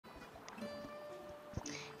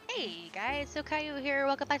Hey guys, so Caillou here.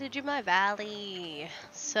 Welcome back to Dreamlight Valley.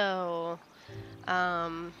 So,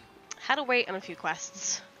 had to wait on a few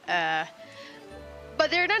quests, but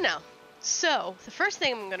they're done now. So, the first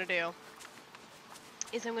thing I'm gonna do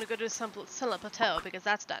is I'm gonna go to Sunlit Plateau because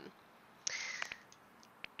that's done.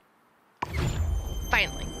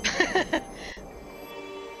 Finally.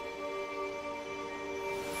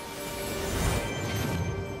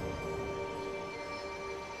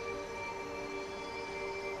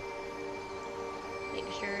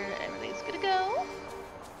 Making sure everything's good to go.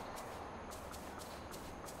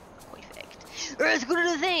 Perfect. Let's go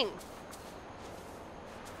to the thing.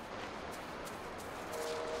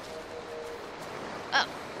 Oh,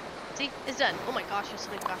 see, it's done. Oh my gosh, there's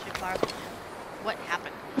so many gosh flowers. What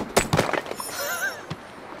happened?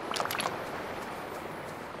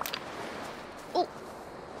 Oh,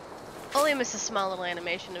 only missed a small little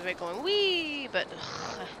animation of it going wee, but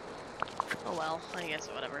oh well, I guess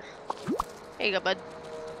whatever. Here you go, bud.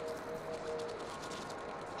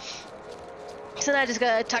 So now I just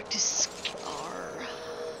gotta talk to Scar.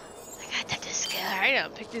 I gotta talk to Scar. I gotta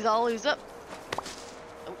pick all these up.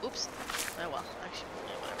 Oh, oops. Oh well, actually,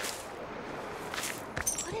 yeah, whatever.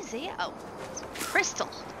 What is it? Oh, it's crystal.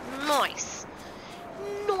 Nice.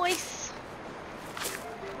 Nice.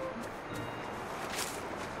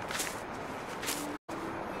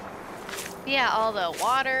 Yeah, all the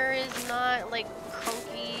water is not like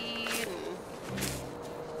crunky.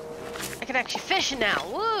 And I can actually fish now.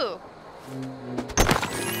 Woo!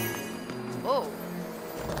 Whoa. Woo!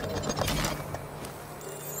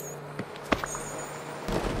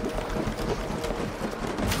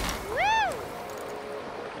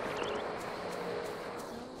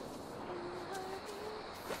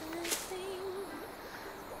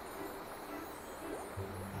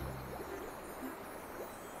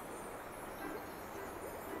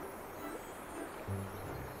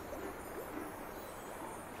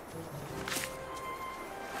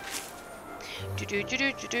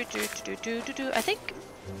 I think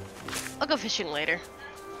I'll go fishing later.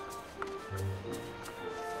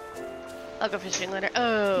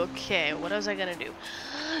 Okay, what was I gonna do?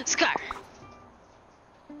 Scar!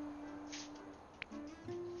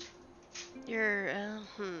 You're,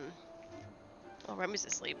 Oh, Remy's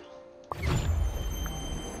asleep.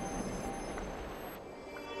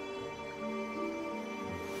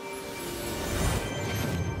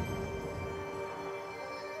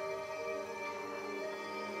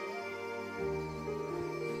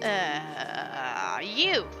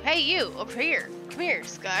 You! Hey, you! Over here! Come here,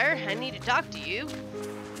 Scar. I need to talk to you.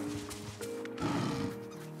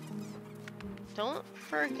 Don't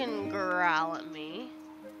freaking growl at me.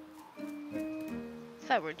 If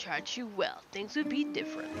I were to charge you well, things would be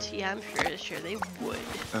different. Yeah, I'm sure they would.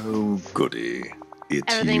 Oh, goody.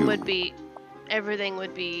 It's everything you. Everything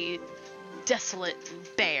would be desolate and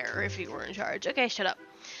bare if you were in charge. Okay, shut up.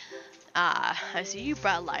 I see you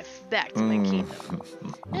brought life back to my kingdom.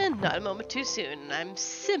 And not a moment too soon. I'm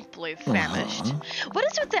simply famished. What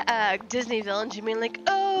is with the Disney villains? You mean like,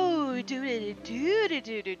 oh, do.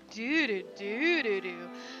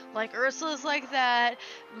 Like Ursula's like that,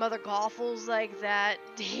 Mother Gothel's like that,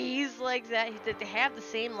 he's like that. They have the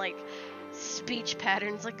same like speech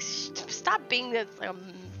patterns. Like, stop being this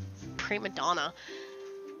prima donna.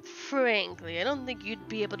 Frankly, I don't think you'd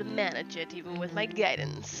be able to manage it even with my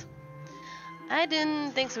guidance. I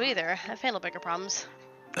didn't think so either. I've handled bigger problems.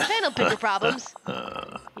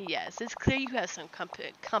 Yes, it's clear you have some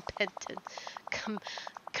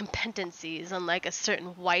competencies, unlike a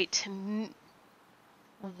certain white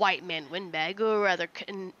man windbag, or rather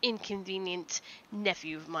an inconvenient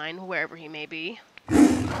nephew of mine, wherever he may be.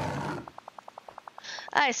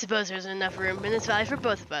 I suppose there's enough room in this valley for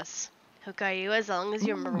both of us. Hokayu, as long as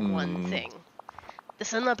you remember one thing. The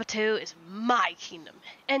Sunlit Plateau is my kingdom,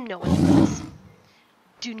 and no one else's.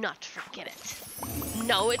 Do not forget it.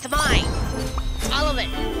 No, it's mine! All of it!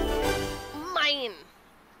 Mine!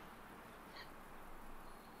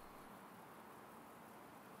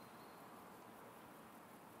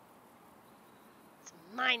 It's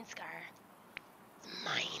mine, Scar. It's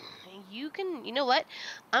mine. You can, you know what?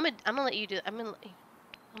 I'm gonna let you do, you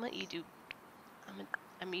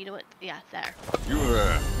know what? Yeah, there. You're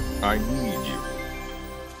there. I need you.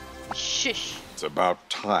 Shush. It's about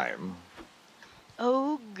time.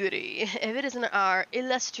 Oh, goody. If it isn't our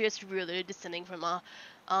illustrious ruler descending from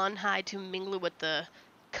on high to mingle with the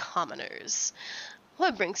commoners.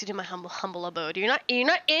 What brings you to my humble abode? You're not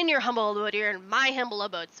in your humble abode, you're in my humble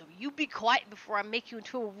abode, so you be quiet before I make you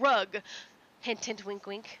into a rug. Hint, hint, wink,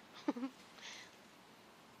 wink.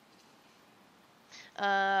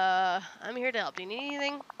 I'm here to help. Do you need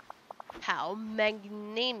anything? How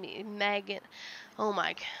oh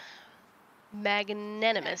my,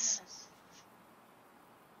 magnanimous.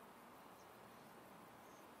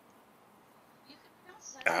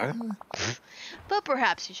 But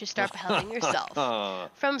perhaps you should start by helping yourself.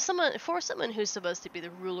 For someone who's supposed to be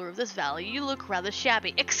the ruler of this valley, you look rather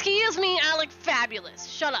shabby. Excuse me, I look fabulous.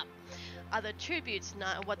 Shut up. Are the tributes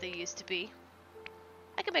not what they used to be?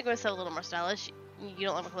 I can make myself a little more stylish. You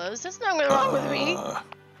don't like my clothes? There's nothing wrong with me.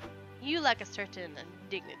 You lack a certain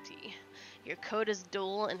dignity. Your coat is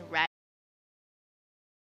dull and ragged.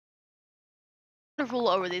 To rule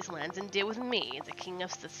over these lands and deal with me, the king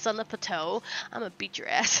of the son of Plateau. I'm gonna beat your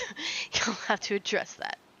ass. You'll have to address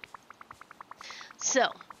that. So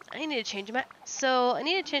I need to change my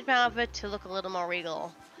outfit to look a little more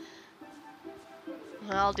regal.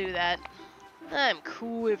 I'll do that. I'm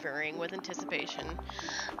quivering with anticipation.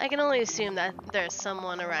 I can only assume that there's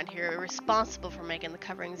someone around here responsible for making the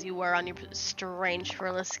coverings you wear on your strange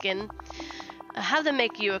furless skin. Have them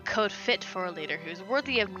make you a coat fit for a leader who's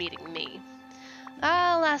worthy of meeting me.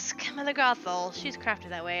 I'll ask Mother Gothel. She's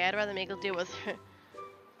crafted that way. I'd rather make a deal with her.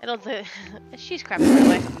 I don't think she's crafted that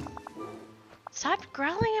way. Stop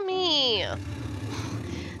growling at me!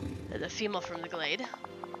 The female from the glade.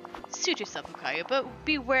 Suit yourself, Okayu, but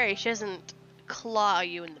be wary she doesn't claw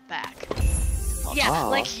you in the back. Yeah,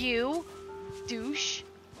 like you, douche.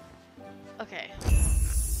 Okay.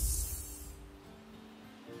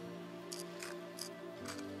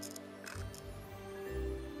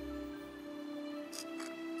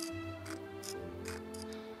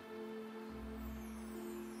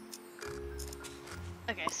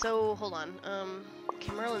 Okay, so hold on.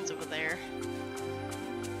 Camerlin's over there.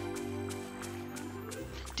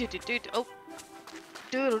 Oh.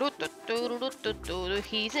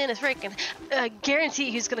 He's in his freaking.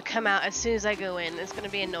 Guarantee he's gonna come out as soon as I go in. It's gonna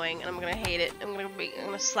be annoying, and I'm gonna hate it. I'm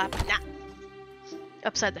gonna slap him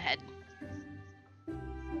upside the head.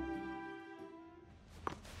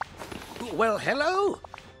 Well, hello.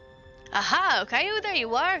 Aha, Okayu, there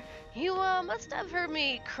you are. You must have heard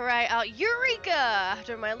me cry out "Eureka!"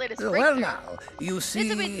 after my latest breakthrough. Well, now you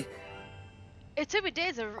see. It took me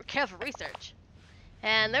days of careful research.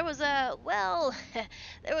 And there was there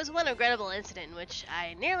was one regrettable incident in which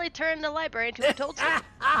I nearly turned the library into a toadstool.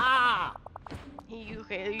 You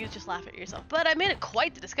just laugh at yourself. But I made it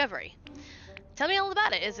quite the discovery. Tell me all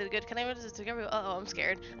about it. Is it good? Can I go to this discovery? Uh-oh, I'm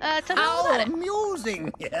scared. Tell me all about it. How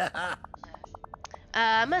amusing!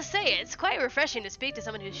 I must say, it's quite refreshing to speak to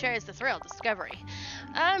someone who shares the thrill of discovery.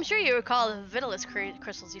 I'm sure you recall the Vitalis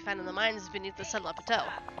crystals you found in the mines beneath the Sunlight Plateau.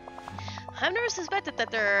 I've never suspected that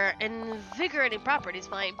their invigorating properties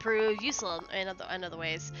might prove useful in other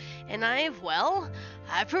ways. And I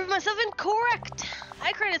proved myself incorrect.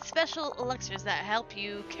 I created special elixirs that help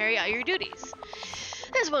you carry out your duties.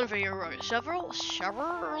 There's one for your royal shovel,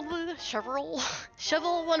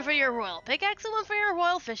 one for your royal pickaxe, and one for your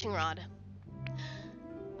royal fishing rod.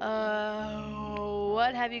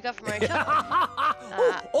 What have you got for my shovel?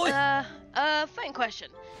 Fine question.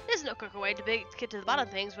 There's no quicker way to get to the bottom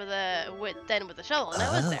of things than with a shovel,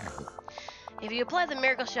 now is there? If you apply the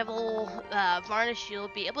miracle shovel varnish, you'll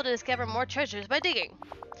be able to discover more treasures by digging.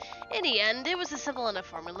 In the end, it was a simple enough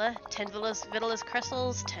formula. 10 Vitalis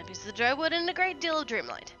crystals, 10 pieces of dry wood, and a great deal of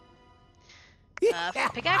Dreamlight. For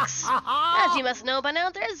pickaxe, as you must know by now,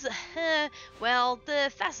 there's, the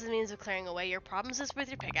fastest means of clearing away your problems is with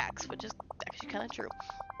your pickaxe, which is actually kind of true.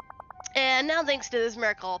 And now, thanks to this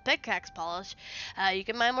miracle pickaxe polish, you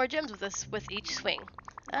can mine more gems with each swing.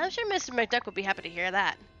 I'm sure Mr. McDuck would be happy to hear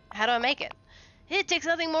that. How do I make it? It takes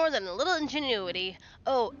nothing more than a little ingenuity.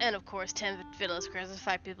 Oh, and of course, 10 Vitalis crystals,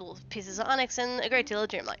 5 pieces of onyx, and a great deal of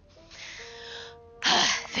Dreamlight.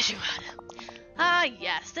 Fishing rod. Ah,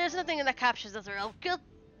 yes, there's nothing that captures the thrill of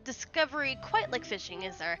discovery quite like fishing,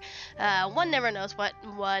 is there? One never knows what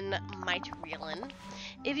one might reel in.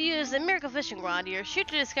 If you use the miracle fishing rod, you're sure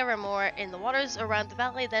to discover more in the waters around the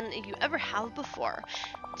valley than you ever have before.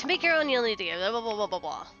 To make your own, you'll need to get blah, blah, blah, blah, blah,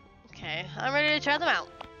 blah. Okay, I'm ready to try them out.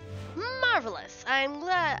 Marvelous! I'm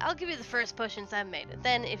glad. I'll give you the first potions I've made.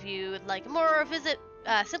 Then, if you would like more,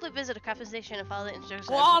 simply visit a crafting station and follow the instructions.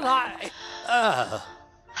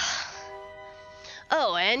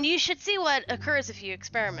 Oh, and you should see what occurs if you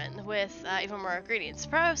experiment with even more ingredients.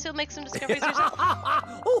 Perhaps you'll make some discoveries yourself.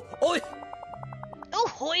 Oh, oi! Oh,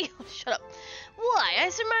 oi! Shut up. Why? I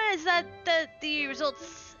surmise that the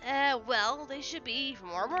results, they should be even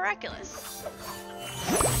more miraculous.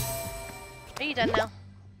 Are you done now?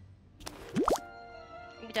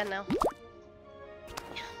 Are you done now?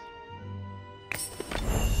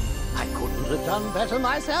 I couldn't have done better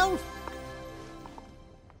myself.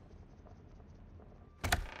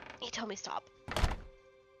 told me stop.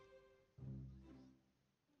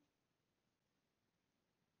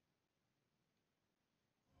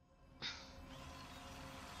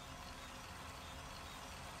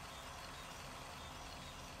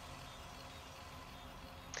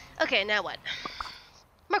 Okay, now what?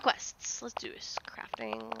 More quests. Let's do this.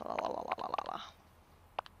 Crafting. La, la, la, la, la, la.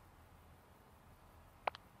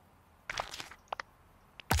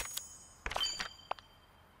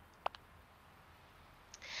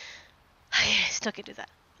 I still can do that.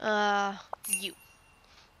 You.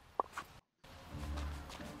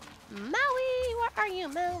 Maui! Where are you,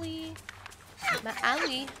 Maui?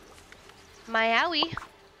 Maui. Maui.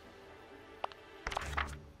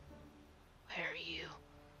 Where are you?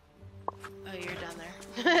 Oh, you're down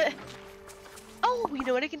there. Oh, you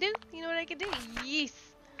know what I can do? You know what I can do? Yes.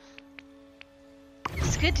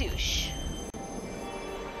 Skadoosh.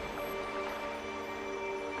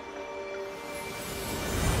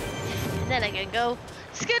 And then I can go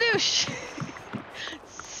skadoosh.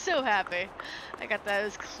 So happy. I got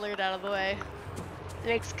those cleared out of the way. It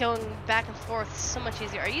makes going back and forth so much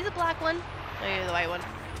easier. Are you the black one? Oh, you're the white one.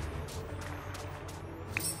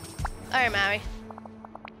 Alright, Maui.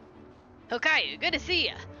 Okay, good to see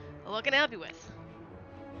ya. What can I help you with?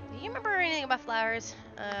 Do you remember anything about flowers?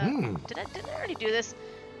 Did I already do this?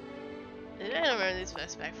 I don't remember these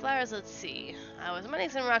flashback flowers. Let's see. I was mining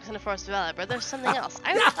some rocks in the forest developer. There's something else.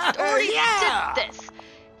 I already did this.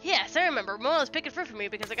 Yes, I remember. Mona was picking fruit for me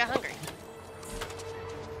because I got hungry.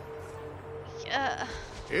 Yeah.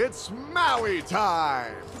 It's Maui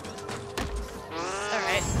time!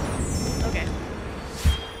 Alright. Okay.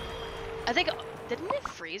 I think... Didn't it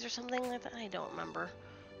freeze or something like that? I don't remember.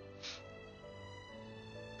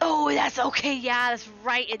 Oh, that's okay. Yeah, that's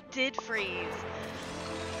right. It did freeze.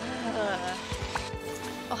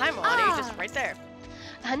 Oh, hi, Milani. Just right there.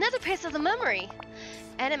 Another piece of the memory.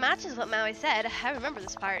 And it matches what Maui said. I remember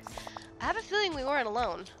this part. I have a feeling we weren't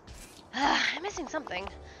alone. I'm missing something.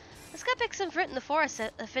 Let's go pick some fruit in the forest.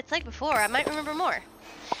 If it's like before, I might remember more.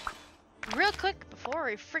 Real quick, before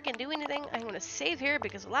we freaking do anything, I'm gonna save here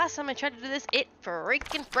because the last time I tried to do this, it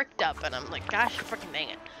freaking fricked up. And I'm like, gosh, freaking dang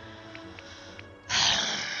it.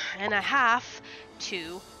 And I have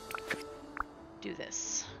to do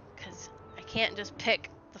this because I can't just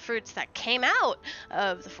pick the fruits that came out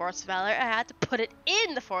of the Forest of Valor. I had to put it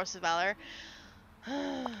in the Forest of Valor.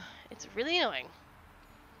 It's really annoying.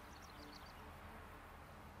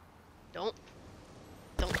 Don't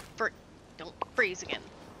freeze again.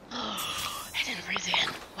 I didn't freeze again.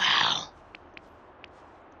 Wow.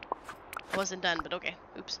 I wasn't done, but okay.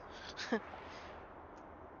 Oops.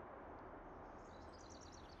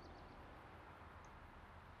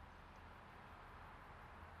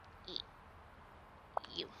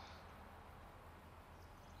 You.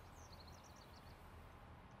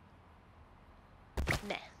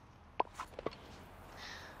 Nah.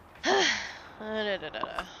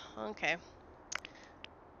 Okay.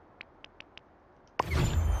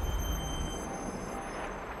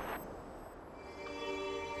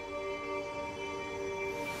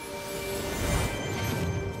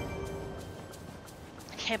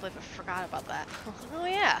 I can't believe I forgot about that. Oh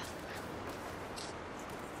yeah.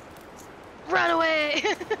 Run away!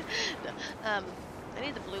 No, I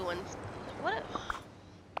need the blue ones. What?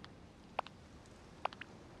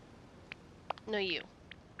 No, you.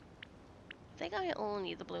 I think I only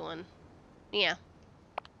need the blue one. Yeah.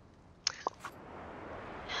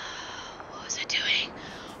 What was I doing?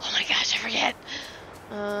 Oh my gosh, I forget.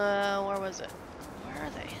 Where was it? Where are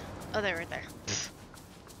they? Oh, they're right there.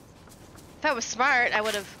 If I was smart, I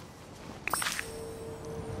would have.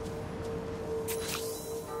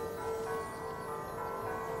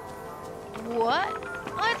 What?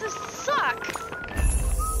 Oh, it's a sock!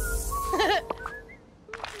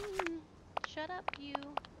 Shut up, you.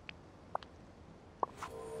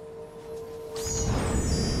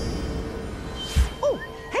 Oh,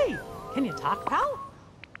 hey! Can you talk, pal?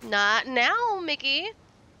 Not now, Mickey.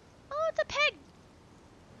 Oh, it's a pig.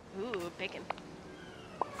 Ooh, bacon.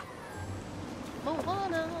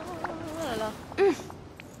 Moana. La, la.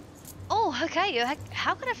 Oh, okay.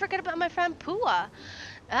 How could I forget about my friend Pua?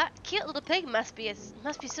 That cute little pig must be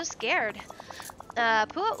so scared.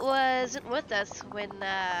 Pua wasn't with us when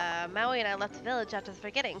Maui and I left the village after the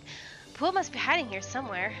beginning. Pua must be hiding here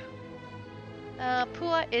somewhere.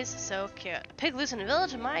 Pua is so cute. A pig loose in the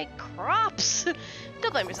village and my crops.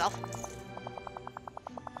 Don't blame yourself.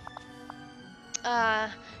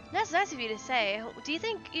 That's nice of you to say. Do you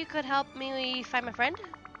think you could help me find my friend?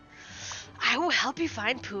 I will help you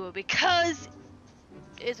find Pua because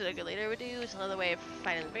it's what a good leader would do. It's another way of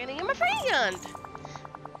finding the beginning of my friend.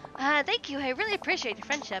 Thank you. I really appreciate your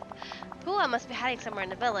friendship. Pua must be hiding somewhere in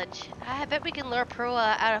the village. I bet we can lure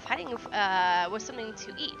Pua out of hiding with something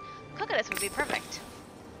to eat. Coconuts would be perfect.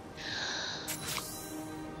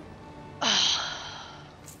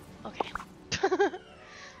 Okay.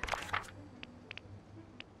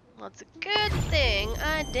 Well, it's a good thing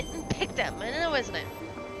I didn't pick them, I know, isn't it?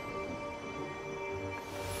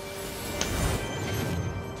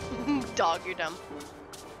 Dog, you're dumb.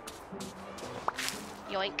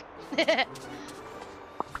 Yoink.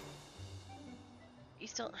 You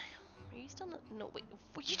still... Are you still not... No, wait.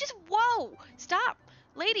 You just... Whoa! Stop!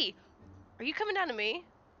 Lady! Are you coming down to me?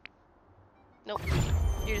 Nope.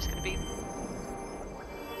 You're just gonna be...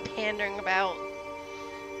 pandering about.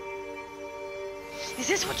 Is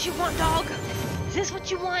this what you want, dog? Is this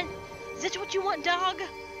what you want? Is this what you want, dog?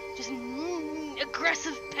 Just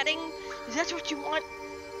aggressive petting? Is that what you want?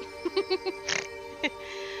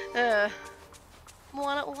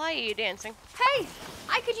 Moana, why are you dancing? Hey!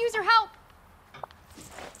 I could use your help!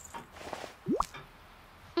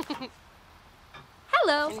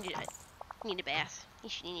 Hello! You need a bath. You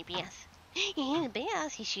should need a bath. You need a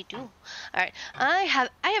bath? Yes, you do. Alright, I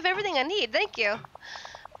have everything I need, thank you.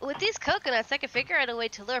 With these coconuts, I can figure out a way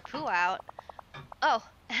to lure Pooh out. Oh,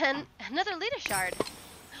 and another leader shard.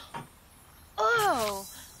 Oh!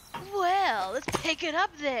 Well, let's pick it up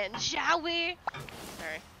then, shall we?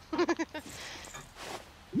 Sorry.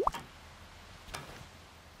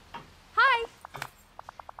 Hi!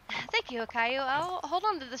 Thank you, Akayu. I'll hold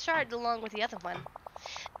on to the shard along with the other one.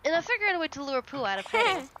 And I'll figure out a way to lure Pooh out of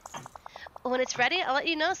hiding. When it's ready, I'll let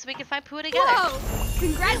you know so we can find Pooh together. Whoa!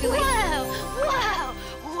 Congratulations! Whoa!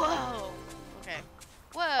 Whoa! Whoa! Okay.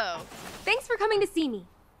 Whoa! Thanks for coming to see me.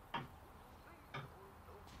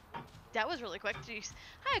 That was really quick. Jeez.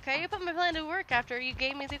 Hi, okay. You put my plan to work after you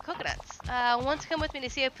gave me the coconuts. Want to come with me to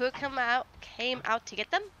see if Pooh came out to get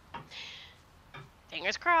them?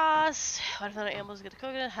 Fingers crossed. What if other animals get the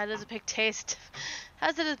coconut? How does a pig taste?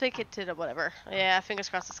 How does a pig get to the whatever? Yeah, fingers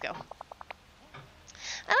crossed. Let's go.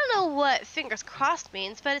 I don't know what fingers crossed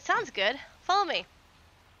means, but it sounds good. Follow me.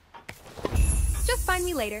 Just find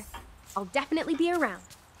me later. I'll definitely be around.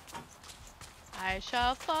 I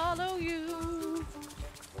shall follow you.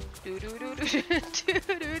 Do do do do do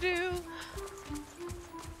do do.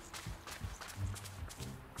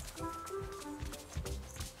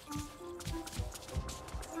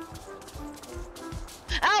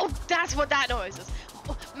 Oh, that's what that noise is.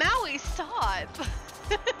 Maui saw it.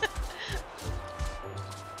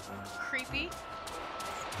 Creepy.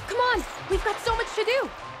 Come on! We've got so much to do!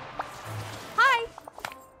 Hi!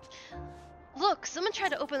 Look, someone tried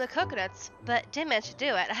to open the coconuts, but didn't manage to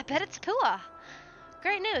do it. I bet it's Pua.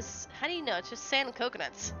 Great news. How do you know? It's just sand and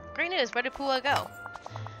coconuts. Great news. Where did Pua go?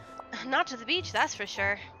 Not to the beach, that's for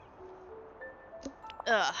sure.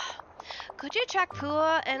 Ugh. Could you track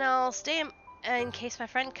Pua and I'll stay in case my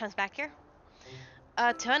friend comes back here?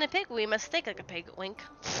 To hunt a pig, we must think like a pig. Wink.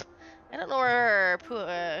 I don't know where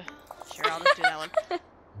Pua... Sure, I'll just do that one.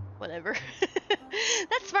 Whatever.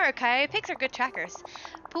 That's smart, Kai. Pigs are good trackers.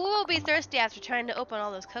 Pua will be thirsty after trying to open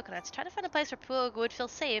all those coconuts. Try to find a place where Pua would feel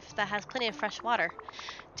safe that has plenty of fresh water.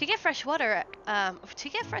 To get fresh water,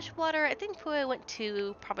 I think Pua went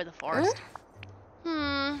to probably the forest.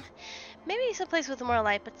 Maybe someplace with more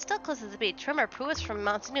light, but still close to the beach. Remember, Pua's from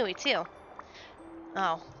Mount Nui too.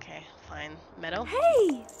 Oh, okay, fine. Meadow.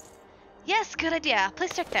 Hey! Yes, good idea.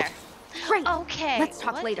 Please check there. Great! Okay. Let's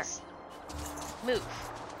talk what later. is- Move.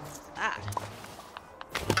 Ah.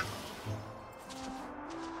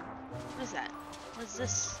 What is that? What is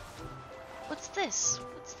this? What's this?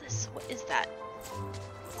 What's this? What is that?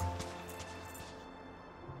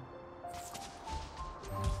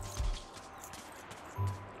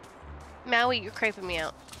 Maui, you're creeping me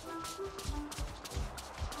out.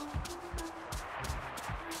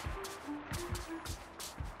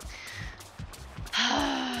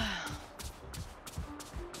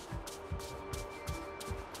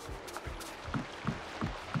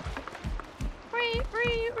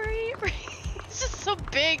 It's just so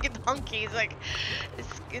big and hunky. It's like,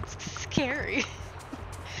 it's scary.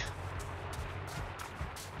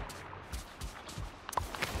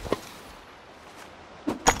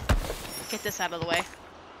 Get this out of the way.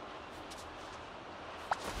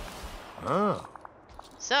 Oh.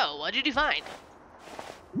 So, what did you find?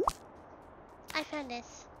 I found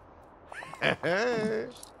this.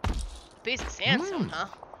 Piece of sandstone, huh?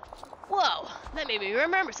 Whoa, that made me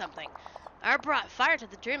remember something. I brought fire to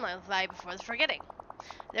the Dreamlight light before the forgetting.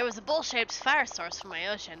 There was a bowl-shaped fire source from my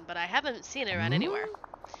ocean, but I haven't seen it around anywhere.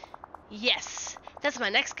 Yes, that's my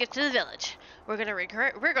next gift to the village. We're gonna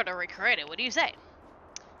recreate it. What do you say?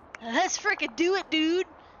 Let's frickin' do it, dude.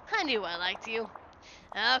 I knew I liked you.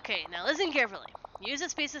 Okay, now listen carefully. Use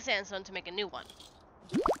this piece of sandstone to make a new one.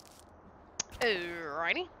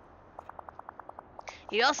 Alrighty.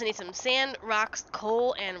 You also need some sand, rocks,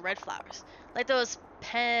 coal, and red flowers. Like those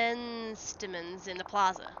penstemons in the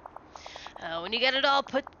plaza. When you get it all,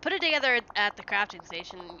 put it together at the crafting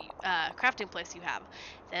station, crafting place you have.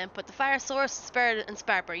 Then put the fire source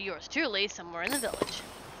inspired by yours truly somewhere in the village.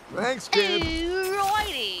 Thanks, kid.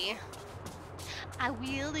 Alrighty. I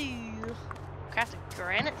will do. Craft a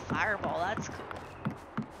granite fireball. That's cool.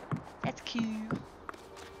 That's cool.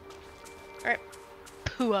 Alright.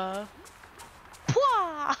 Pua.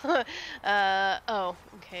 Pua! Oh.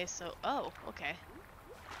 Okay, so... Oh, okay.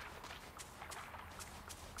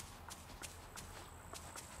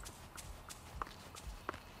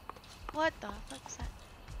 What the fuck's that?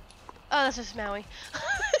 Oh, that's just Maui.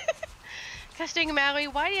 Gosh dang Maui,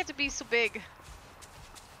 why do you have to be so big?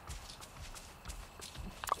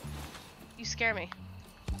 You scare me.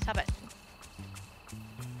 Stop it.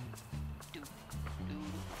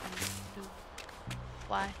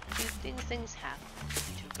 Why do these things happen?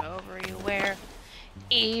 To go everywhere.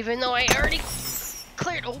 Even though I already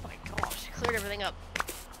cleared. Oh my gosh, cleared everything up.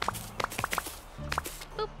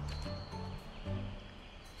 Boop.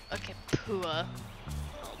 Okay, Pua.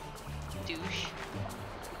 Oh, douche.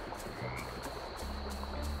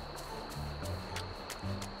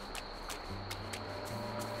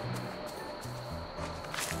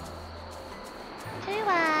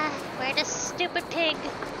 Pua, where the stupid pig?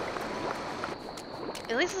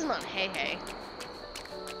 At least it's not hey hey.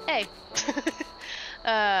 Hey.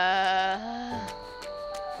 I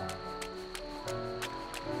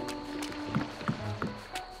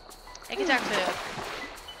can talk to.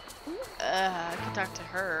 I can talk to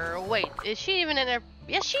her. Wait, is she even in there?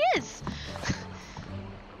 Yes, she is.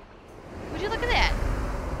 Would you look at that?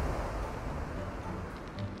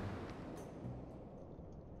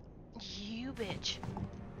 You bitch.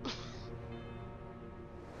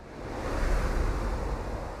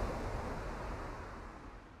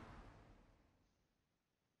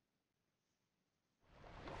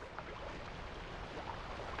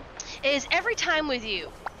 It is every time with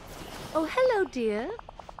you. Oh, hello, dear.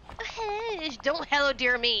 Don't hello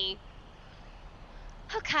dear me.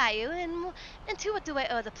 Hokayu, and to what do I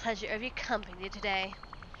owe the pleasure of your company today?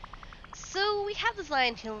 So we have this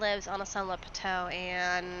lion who lives on a sunlit plateau,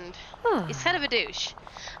 and he's kind of a douche.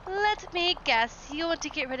 Let me guess, you want to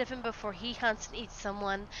get rid of him before he hunts and eats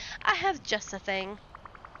someone. I have just a thing.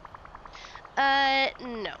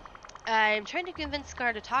 No. I'm trying to convince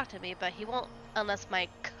Scar to talk to me, but he won't unless my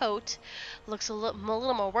coat looks a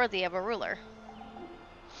little more worthy of a ruler.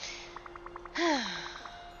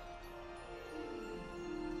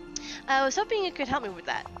 I was hoping you could help me with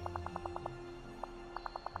that.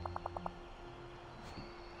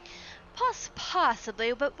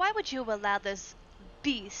 Possibly, but why would you allow this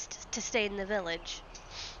beast to stay in the village?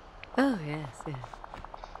 Oh, yes, yes.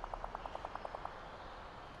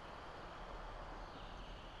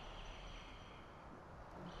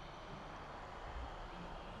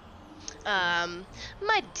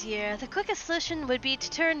 My dear, the quickest solution would be to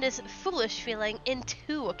turn this foolish feeling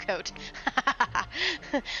into a coat.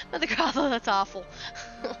 Mother Gothel, that's awful.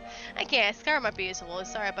 I can't, Scar might be useful,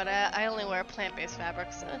 sorry, but I only wear plant-based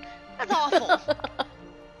fabrics. That's awful.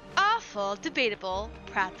 Awful, debatable,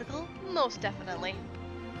 practical, most definitely.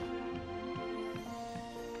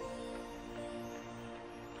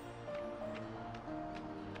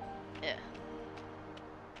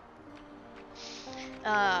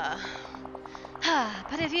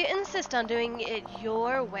 But if you insist on doing it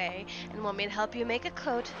your way and want me to help you make a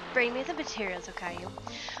coat, bring me the materials, Okayu.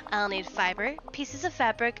 I'll need fiber, pieces of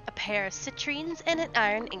fabric, a pair of citrines, and an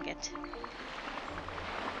iron ingot.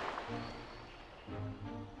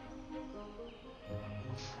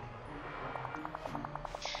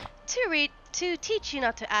 To teach you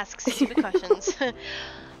not to ask stupid questions.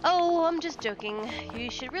 Oh, I'm just joking.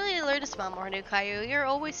 You should really learn to smile more, Okayu. You're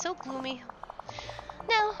always so gloomy.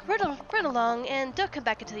 Now, run along, and don't come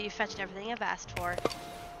back until you've fetched everything I've asked for.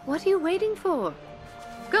 What are you waiting for?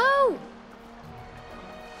 Go!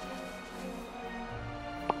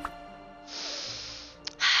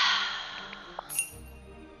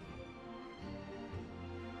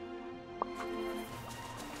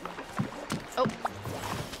 Oh.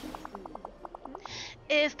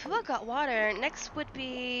 If Pua got water, next would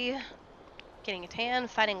be getting a tan,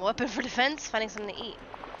 finding a weapon for defense, finding something to eat.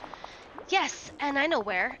 Yes, and I know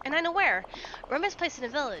where. Roma's place in a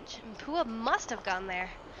village. Pua must have gone there.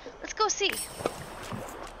 Let's go see.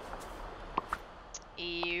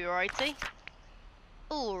 Alrighty.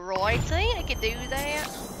 Alrighty, I can do that.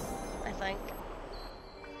 I think.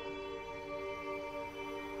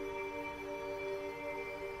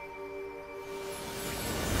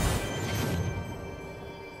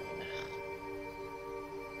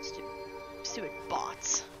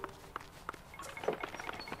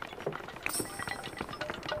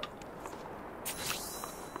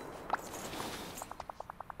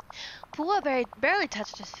 Noah barely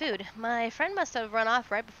touched his food. My friend must have run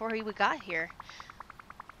off right before we got here.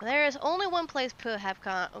 There is only one place Pooh have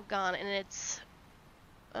gone, and it's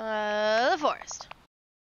the forest.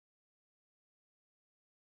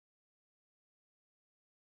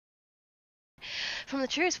 From the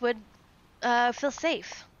trees would feel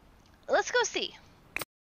safe. Let's go see.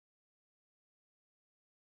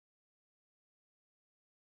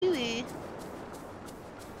 Ooh.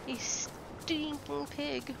 You stinking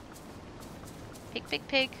pig. Pig, pig,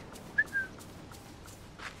 pig.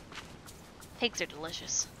 Pigs are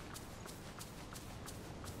delicious.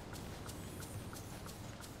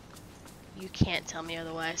 You can't tell me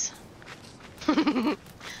otherwise.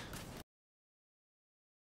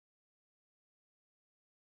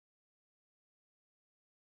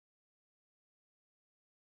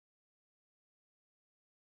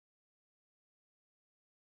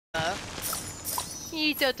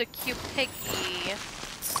 You don't a cute piggy.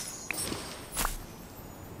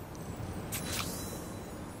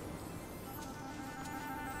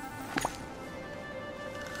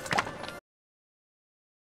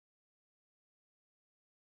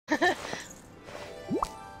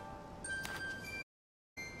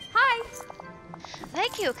 Hi!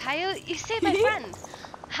 Thank you, Caillou. You saved my friend.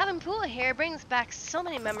 Having Pooh here brings back so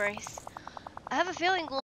many memories. I have a feeling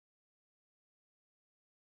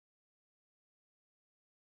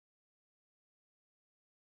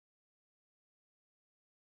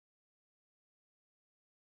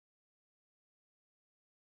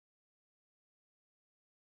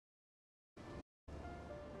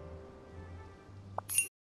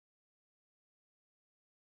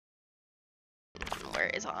Where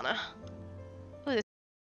is Anna? Ooh,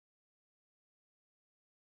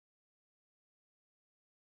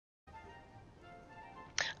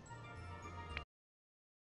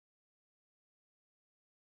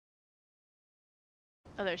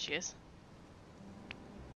 oh, there she is.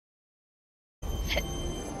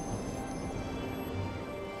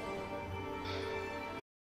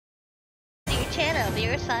 Your channel,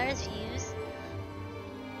 viewers, followers, views.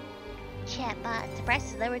 Chatbot, the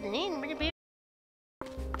price is lower than in.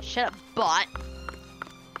 Shut up, bot.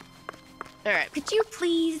 Alright. Could you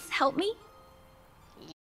please help me?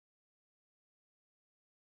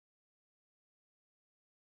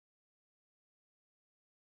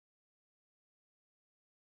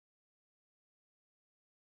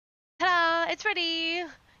 Ta-da! It's ready!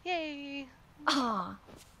 Yay! Aw.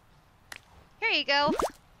 Here you go.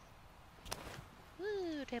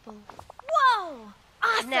 Woo, table. Whoa!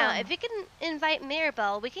 Awesome! Now, if you can invite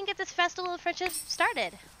Mirabelle, we can get this festival of friendship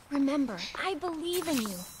started. Remember, I believe in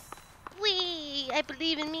you. Wee! I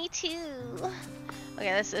believe in me too.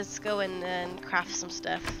 Okay, let's go and craft some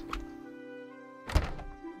stuff.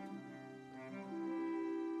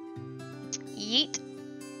 Yeet.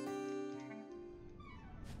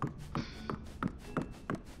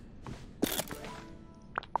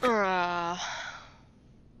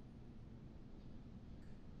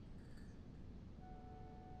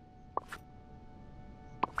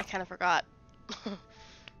 I kind of forgot.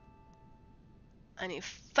 I need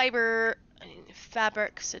fiber, I need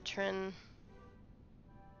fabric, citron.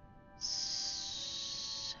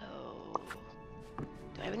 So,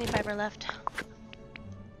 do I have any fiber left?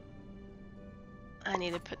 I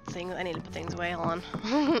need to put things away. Hold on.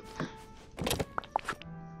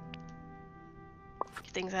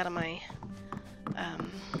 Get things out of my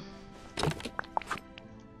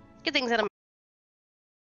get things out of my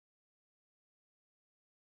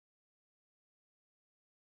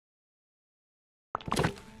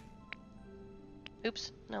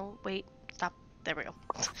oops, no, wait, stop. There we go.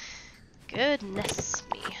 Goodness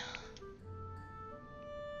me.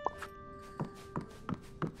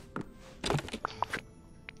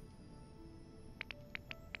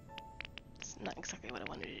 It's not exactly what I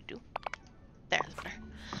wanted to do. There's better.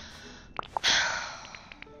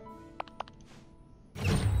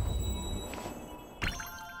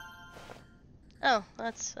 Oh,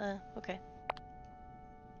 that's, okay.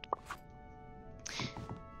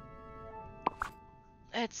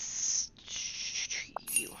 It's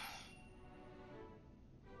you.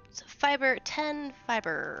 So fiber, 10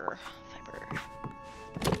 fiber.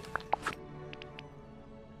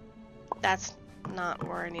 That's not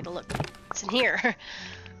where I need to look. It's in here.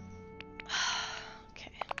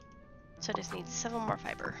 Okay. So I just need 7 more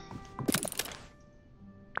fiber.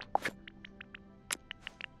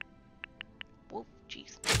 Whoa,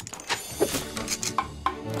 jeez.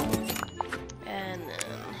 And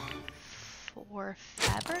then 4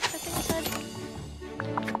 fabric, I think I said.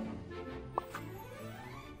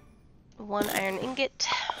 1 iron ingot.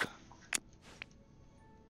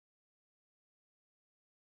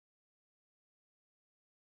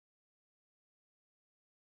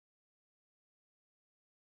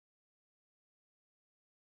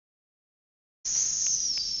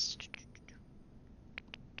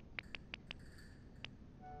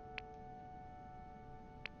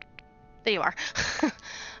 There you are.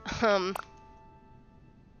 um,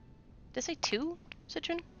 did I say 2?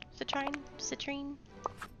 Citrine? Citrine?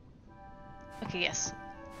 Okay, yes.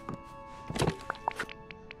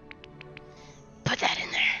 Put that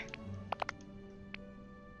in there.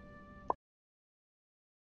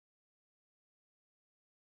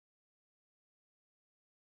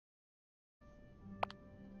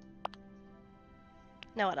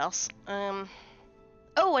 Now what else?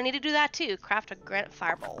 Oh, I need to do that too. Craft a granite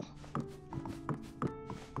fireball.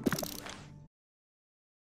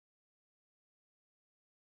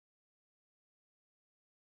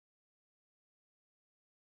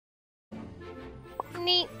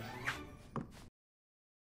 Neat.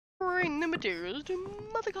 Bring the materials to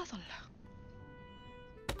Mother Gothel.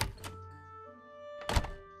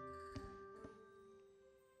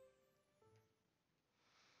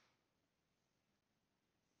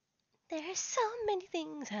 There are so many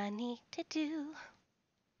things I need to do.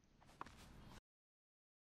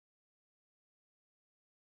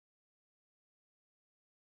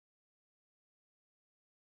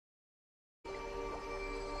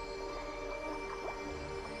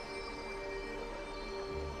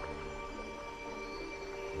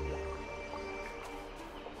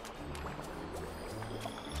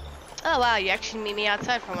 Oh wow, you actually meet me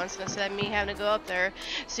outside for once instead of me having to go up there.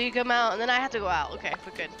 So you come out and then I have to go out. Okay,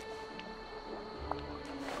 we're good.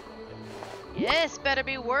 Yes, better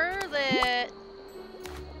be worth it.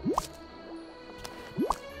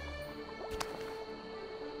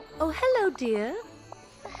 Oh, hello, dear.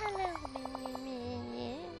 Hello.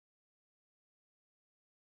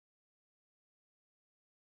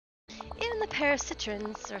 Even the pair of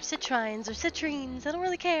citrines, or citrines, or citrines, I don't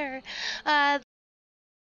really care.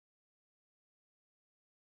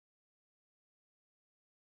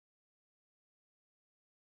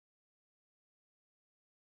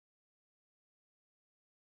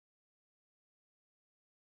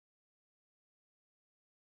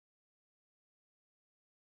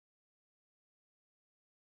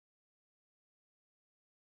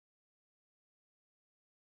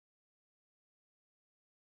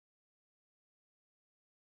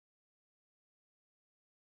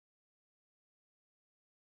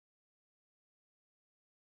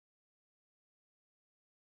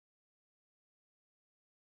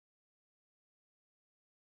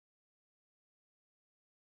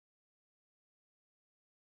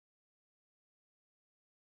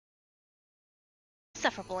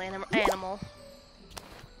 Insufferable animal.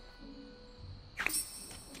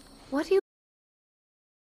 What do you...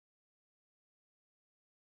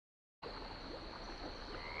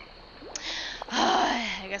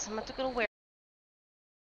 I guess I'm about to go to where.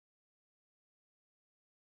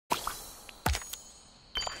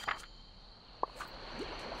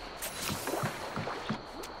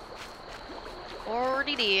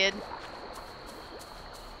 Already did.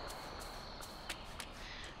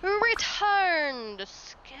 Return to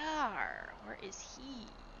Scar. Where is he?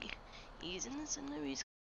 He's in the center. He's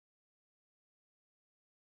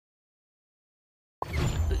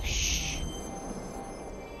boosh.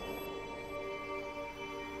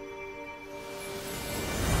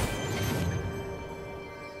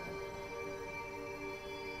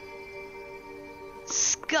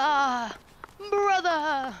 Scar,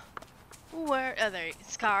 brother. Where? Oh, there.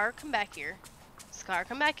 Scar, come back here. Scar,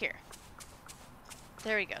 come back here.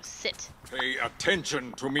 There we go. Sit. Pay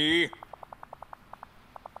attention to me.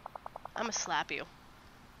 I'ma slap you.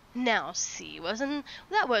 Now, see,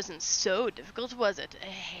 that wasn't so difficult, was it? I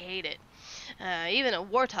hate it. Even a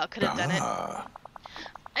warthog could have done it.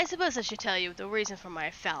 I suppose I should tell you the reason for my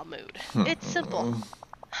foul mood. It's simple.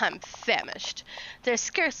 I'm famished. There's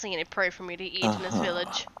scarcely any prey for me to eat in this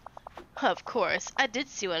village. Of course, I did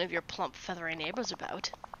see one of your plump, feathery neighbors about.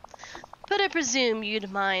 But I presume you'd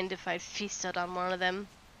mind if I feasted on one of them.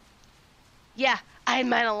 Yeah, I'd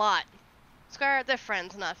mind a lot. Scar, they're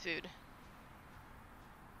friends, not food.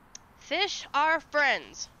 Fish are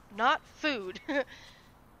friends, not food.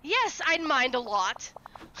 Yes, I'd mind a lot.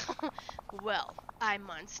 Well, I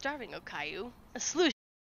mind starving, Okayu. A solution.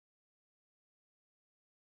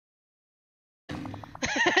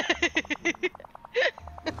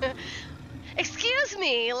 Excuse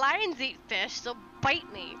me, lions eat fish, so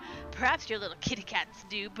bite me. Perhaps your little kitty cats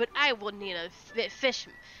do, but I will need a fish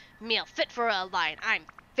meal fit for a lion. I'm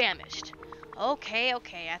famished. Okay,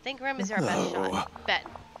 I think Remy's our best shot. Bet.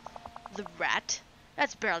 The rat?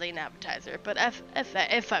 That's barely an appetizer, but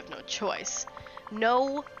if I've no choice.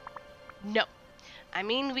 No. I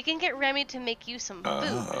mean, we can get Remy to make you some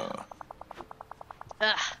food.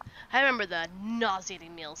 Ugh, I remember the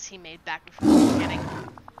nauseating meals he made back before the beginning.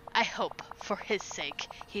 I hope, for his sake,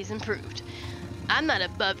 he's improved. I'm not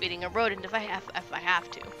above eating a rodent if I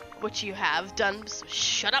have to, which you have done. So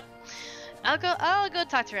shut up. I'll go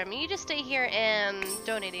talk to Remy. You just stay here and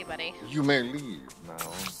don't eat anybody. You may leave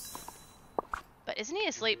now. But isn't he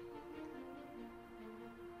asleep?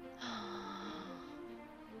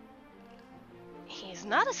 He's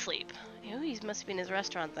not asleep. Ew, he must be in his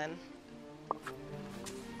restaurant then.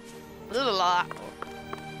 Blah, blah, blah.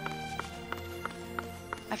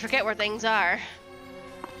 I forget where things are.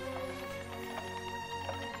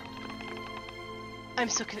 I'm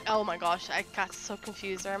so oh my gosh, I got so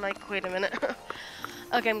confused there. I'm like, wait a minute.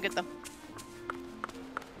 Okay, I'm good though.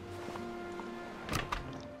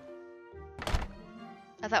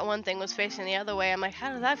 I thought one thing was facing the other way. I'm like,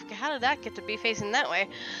 how did that get to be facing that way?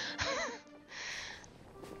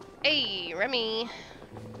 Hey, Remy.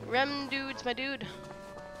 Rem dude's my dude.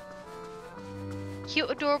 Cute,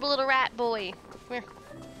 adorable little rat boy. Come here.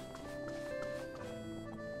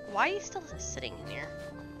 Why are you still sitting in here?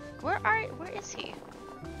 Where is he?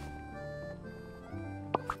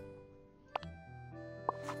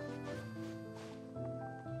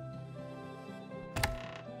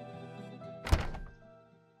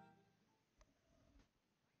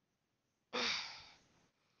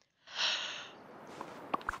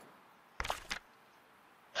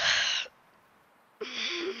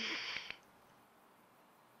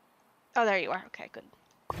 Oh, there you are. Okay, good.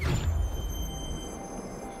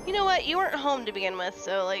 You know what? You weren't home to begin with,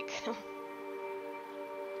 so like...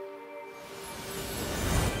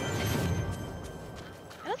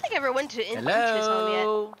 I don't think I ever went to his home yet.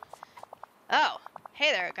 Oh,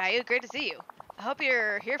 hey there, Caillou. Great to see you. I hope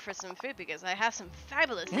you're here for some food because I have some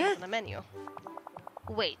fabulous things on the menu.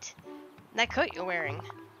 Wait, that coat you're wearing,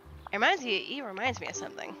 it reminds me of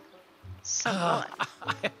something. Someone.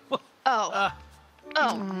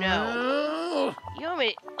 Oh no! You want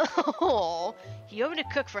me? Oh, you want me to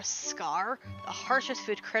cook for Scar, the harshest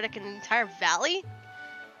food critic in the entire valley?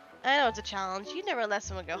 I know it's a challenge. You never let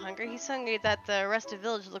someone go hungry. He's hungry that the rest of the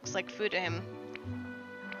village looks like food to him.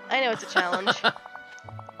 I know it's a challenge,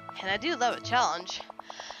 and I do love a challenge,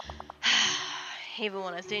 even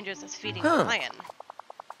one as dangerous as feeding a lion.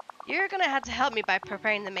 You're gonna have to help me by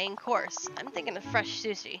preparing the main course. I'm thinking of fresh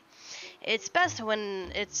sushi. It's best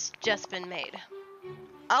when it's just been made.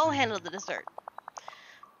 I'll handle the dessert.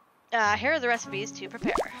 Here are the recipes to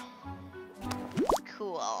prepare.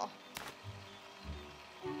 Cool.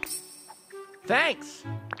 Thanks.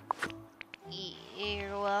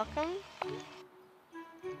 You're welcome.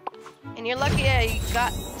 And you're lucky you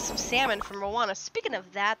got some salmon from Moana. Speaking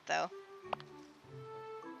of that, though.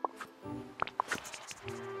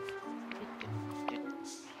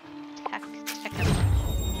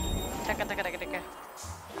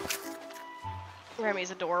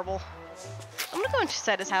 Remy's adorable. I'm gonna go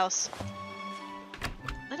inside his house.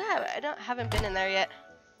 I haven't been in there yet.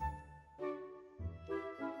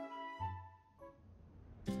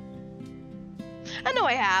 I know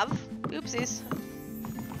I have. Oopsies.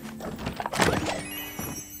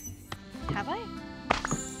 Have I?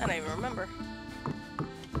 I don't even remember.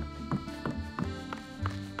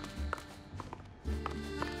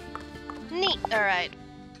 Neat. Alright.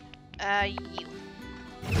 You.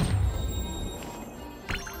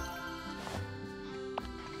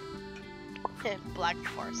 Black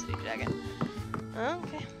varsity jacket.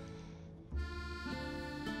 Okay.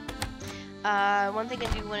 One thing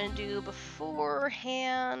I do want to do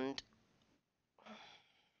beforehand.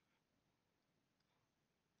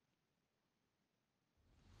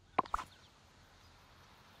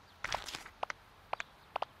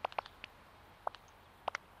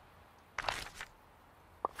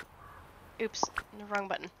 Oops, the wrong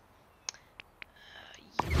button.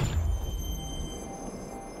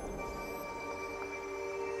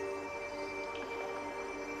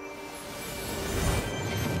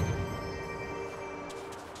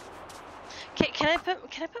 Can I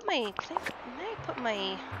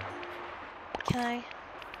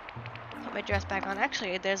put my dress back on?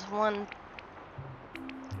 Actually, there's one.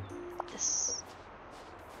 This.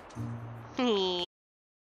 Nah.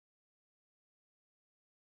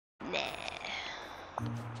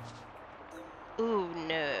 Ooh,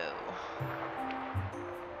 no.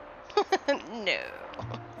 No.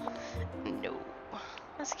 No.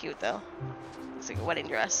 That's cute though. Looks like a wedding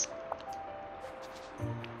dress.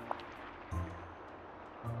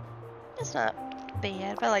 It's not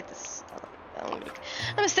bad, but I like this. I'm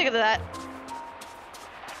gonna stick to that.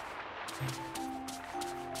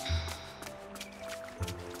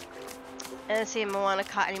 And see if Moana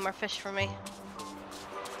caught any more fish for me.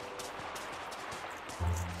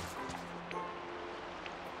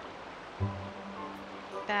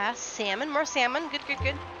 Bass, salmon, more salmon. Good, good,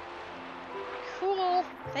 good.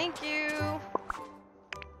 apple. Thank you.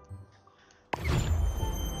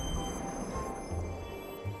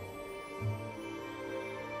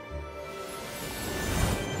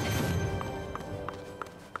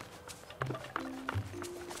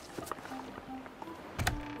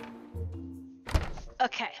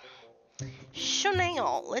 Okay. So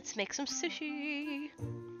now, let's make some sushi.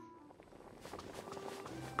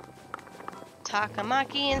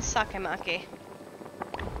 Takamaki and sakemaki.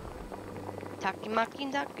 Takimaki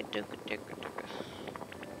and dakadukadukaduka.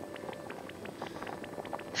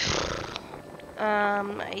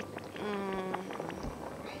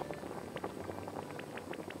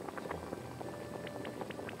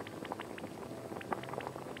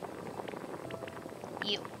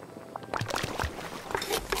 You.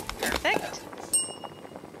 Perfect.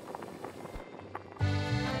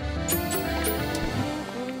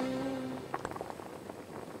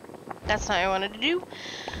 That's not what I wanted to do.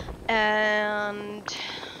 And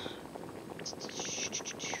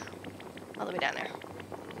all the way down there.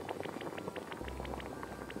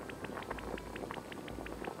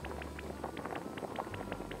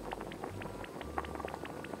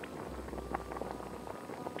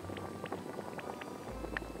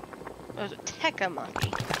 It was a Tekka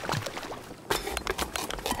monkey.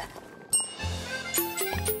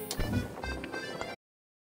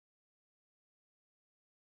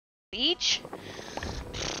 Each?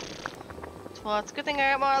 Well, it's a good thing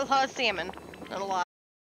I got more lot of salmon. Not a lot.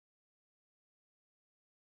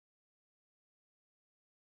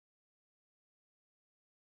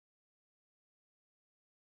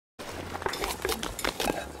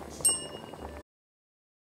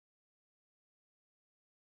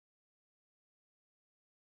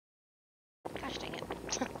 Gosh dang it.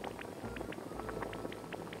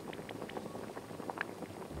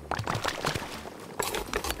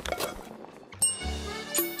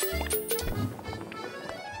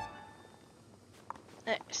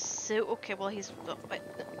 So, okay, well, he's...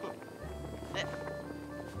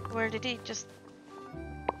 where did he just...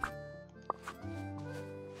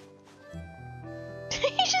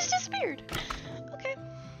 he just disappeared. Okay.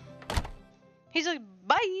 He's like,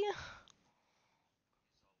 bye.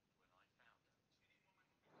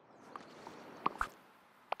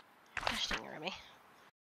 Gosh dang it, Remy.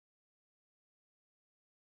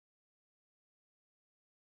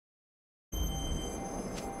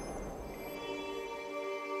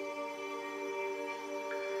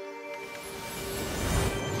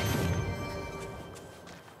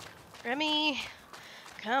 Remy,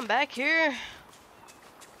 come back here.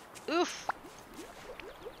 Oof.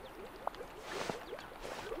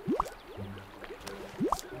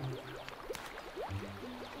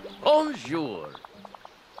 Bonjour.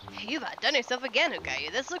 You've outdone yourself again,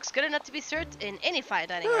 Ukayu. This looks good enough to be served in any fine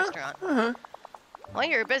dining restaurant. While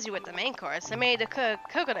you were busy with the main course, I made a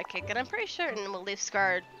coconut cake, and I'm pretty certain will leave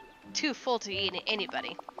Scar too full to eat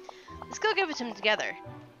anybody. Let's go give it to him together.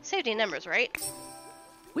 Safety in numbers, right?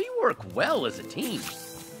 We work well as a team.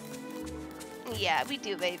 Yeah, we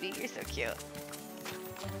do, baby. You're so cute.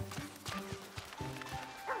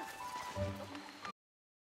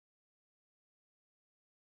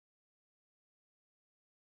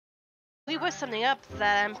 We whipped something up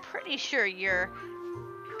that I'm pretty sure you're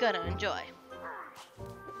gonna enjoy.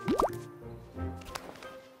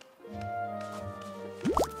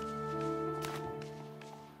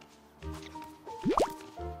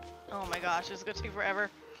 Oh my gosh, this is gonna take forever.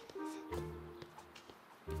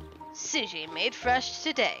 Sushi made fresh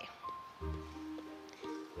today.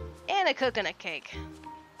 And a coconut cake.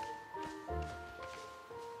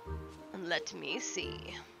 Let me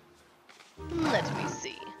see. Let me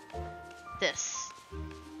see. This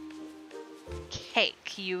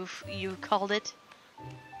cake, you called it?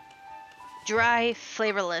 Dry,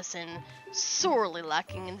 flavorless, and sorely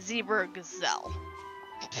lacking in zebra or gazelle.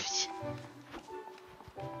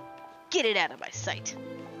 Get it out of my sight.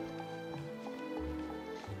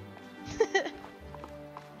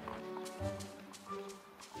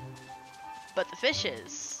 But the fish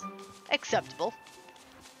is acceptable.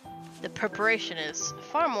 The preparation is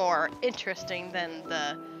far more interesting than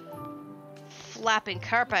the flapping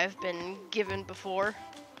carp I've been given before.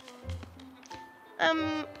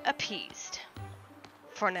 I'm appeased.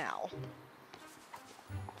 For now.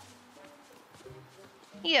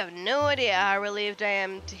 You have no idea how relieved I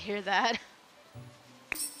am to hear that.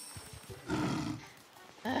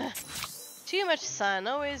 Too much sun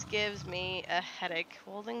always gives me a headache.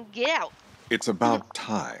 Well then get out. It's about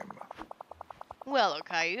time. Well,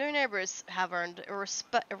 okay, your neighbors have earned a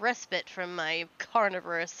respite from my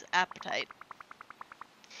carnivorous appetite.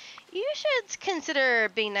 You should consider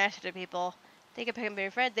being nicer to people. They can pick up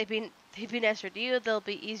your friend. They'd be nicer to you. They'll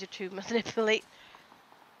be easier to manipulate.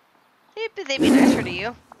 They'd be nicer to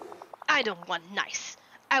you. I don't want nice.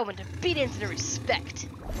 I want obedience and respect.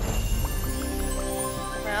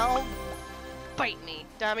 Well, bite me,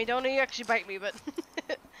 Tommy. Don't you actually bite me, but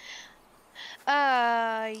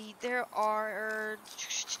there are.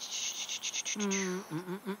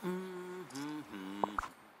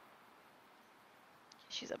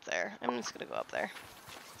 She's up there. I'm just gonna go up there.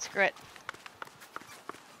 Screw it.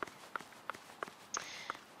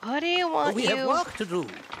 What do you want? We have work to do.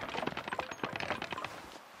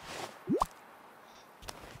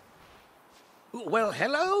 Well,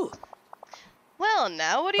 hello. Well,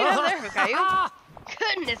 now what do you have there, Hokayu?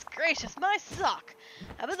 Goodness gracious, my sock!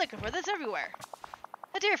 I've been looking for this everywhere.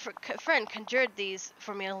 A dear friend conjured these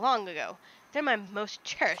for me long ago. They're my most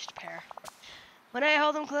cherished pair. When I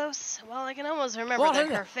hold them close, well, I can almost remember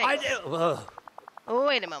her face. Oh,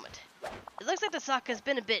 wait a moment. It looks like the sock has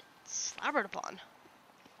been a bit slobbered upon.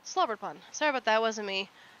 Sorry about that, wasn't me.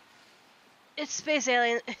 It's Space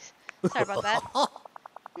Alien. Sorry about that.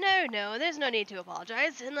 No, there's no need to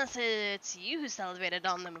apologize, unless it's you who salivated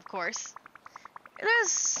on them, of course. There's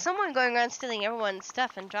someone going around stealing everyone's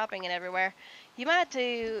stuff and dropping it everywhere. You might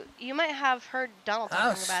have heard Donald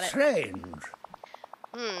talking about it. Strange.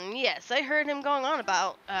 Yes, I heard him going on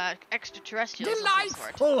about extraterrestrials of some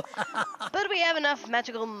sort. Delightful. But we have enough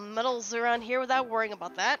magical metals around here without worrying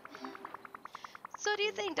about that. So do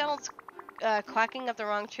you think Donald's quacking up the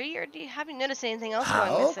wrong tree, or have you noticed anything else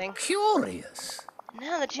going missing? Curious.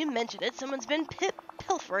 Now that you mention it, someone's been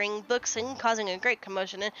pilfering books and causing a great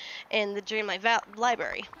commotion in the Dreamlight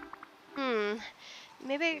library.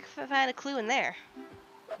 Maybe I can find a clue in there.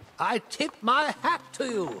 I tip my hat to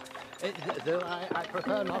you. Though I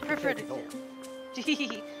prefer not to take it all.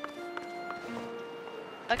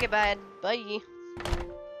 Okay, bye. Bye.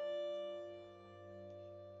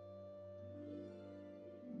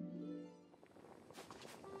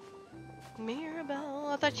 Mirabelle,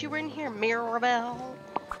 I thought you were in here, Mirabelle.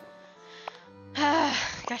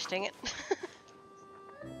 Gosh dang it.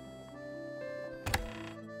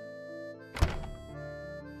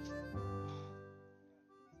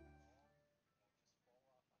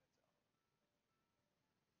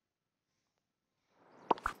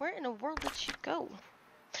 Where in the world did she go?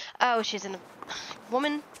 Oh, she's in a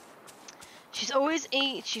woman. She's always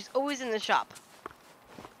in the shop.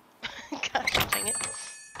 Gosh dang it.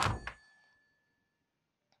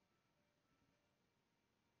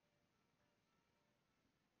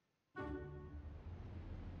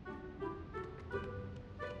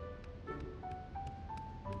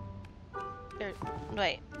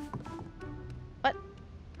 Wait. What?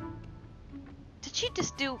 Did she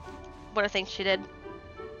just do what I think she did?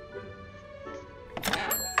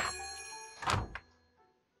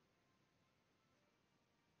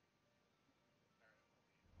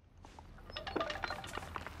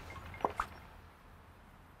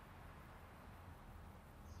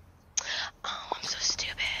 Oh, I'm so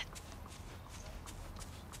stupid.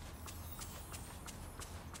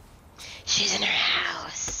 She's in her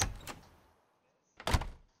house.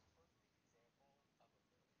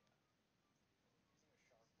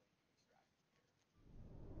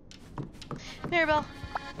 Mirabelle,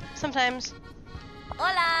 sometimes.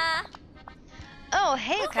 Hola! Oh,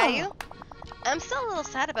 hey, Caillou. I'm still a little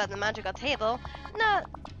sad about the magical table. Not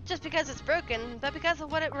just because it's broken, but because of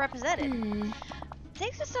what it represented.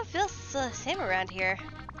 Things just don't feel the same around here.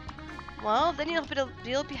 Well, then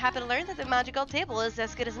you'll be happy to learn that the magical table is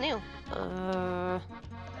as good as new.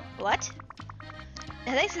 What?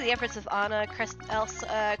 And thanks to the efforts of Anna,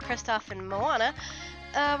 Kristoff, and Moana,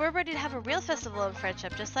 we're ready to have a real festival of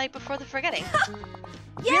friendship, just like before the forgetting.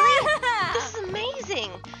 Yeah! Really? This is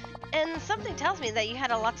amazing! And something tells me that you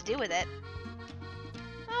had a lot to do with it.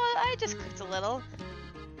 Oh, I just cooked a little.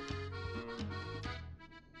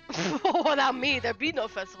 Without me, there'd be no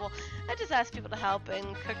festival. I just asked people to help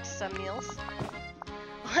and cooked some meals.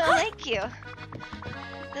 Well, thank you.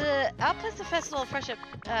 I'll place the Festival of Friendship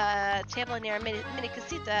table near a mini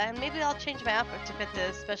casita, and maybe I'll change my outfit to fit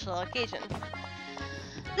the special occasion.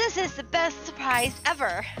 This is the best surprise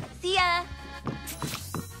ever! See ya!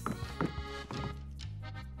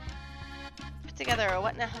 Put together a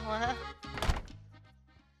what now, huh?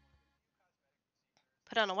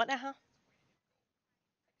 Put on a what now, huh?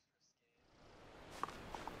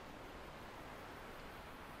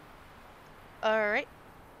 Alright.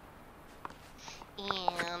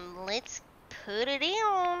 And let's put it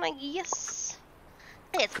down, I guess.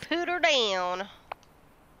 Let's put her down.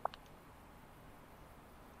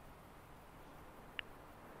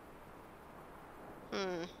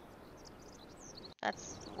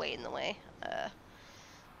 That's way in the way.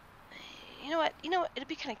 You know what? You know what? It'd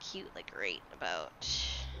be kind of cute, like right about.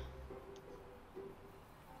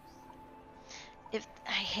 If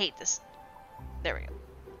I hate this. There we go.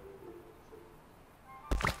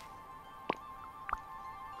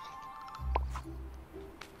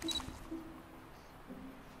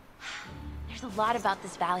 There's a lot about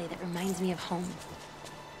this valley that reminds me of home.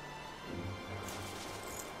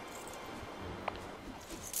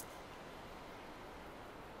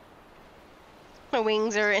 My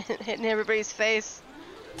wings are hitting everybody's face.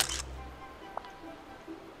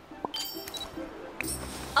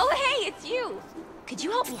 Oh, hey, it's you. Could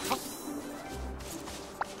you help me out?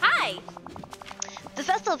 Hi. The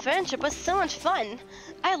Festival of Friendship was so much fun.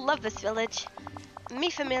 I love this village. Mi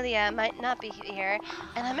familia might not be here,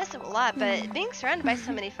 and I miss it a lot, but being surrounded by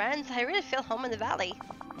so many friends, I really feel home in the valley.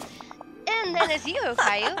 And then there's you,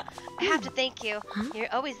 Caillou. I have to thank you.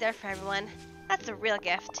 You're always there for everyone. That's a real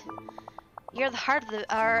gift. You're the heart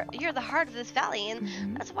of this valley,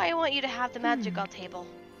 and that's why I want you to have the magical table.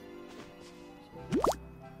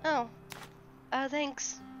 Oh. Oh,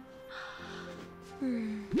 thanks.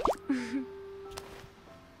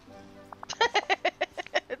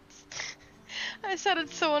 I sounded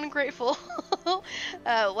so ungrateful.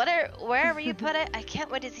 Wherever you put it, I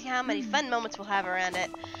can't wait to see how many fun moments we'll have around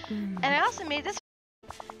it. And I also made this.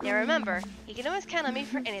 Now remember, you can always count on me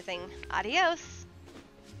for anything. Adios.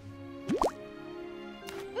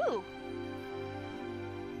 Ooh.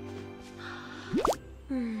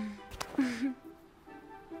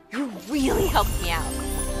 You really helped me out.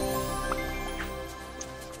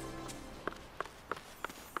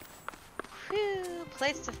 Whew,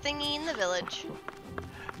 placed a thingy in the village.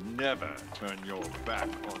 Never turn your back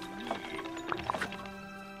on me.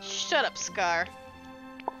 Shut up, Scar.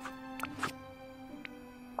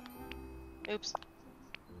 Oops.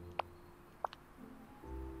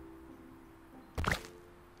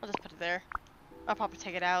 I'll just put it there. I'll probably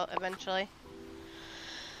take it out eventually.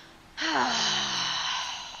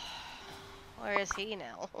 Where is he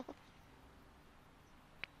now?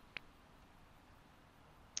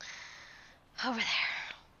 Over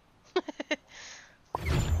there.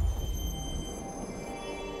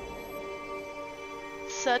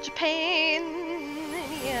 Such a pain in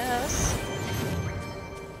the ass.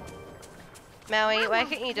 Maui, why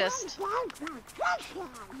can't you just...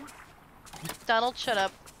 Donald, shut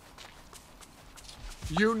up.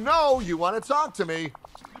 You know you want to talk to me.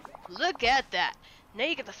 Look at that. Now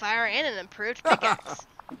you get the fire and an improved pickaxe.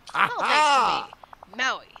 All thanks to me.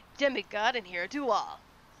 Maui, demigod and hero to all.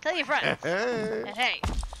 Tell your friends. And hey,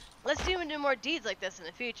 let's do more deeds like this in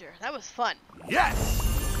the future. That was fun. Yes!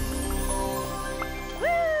 Woo!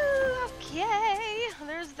 Okay.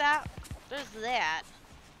 There's that. There's that.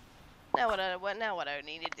 Now what I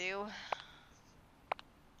need to do?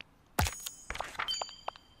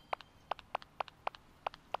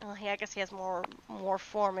 Oh, yeah, I guess he has more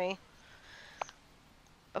for me.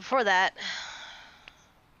 Before that,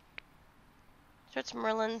 search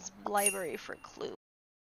Merlin's library for clues.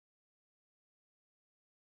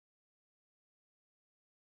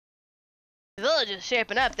 The village is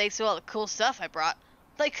shaping up thanks to all the cool stuff I brought,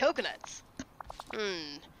 like coconuts.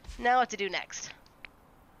 Now what to do next?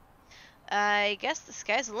 I guess the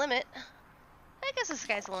sky's the limit. The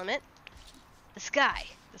sky.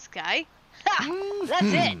 Ha! That's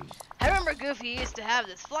it! I remember Goofy used to have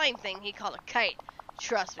this flying thing he called a kite.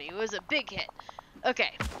 Trust me, it was a big hit.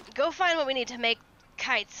 Okay, go find what we need to make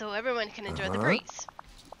kites so everyone can enjoy the breeze.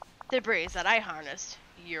 The breeze that I harnessed.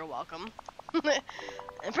 You're welcome.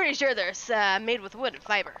 I'm pretty sure they're made with wood and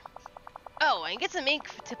fiber. Oh, and get some ink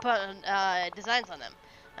to put designs on them.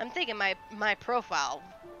 I'm thinking my profile.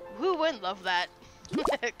 Who wouldn't love that?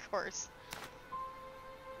 Of course.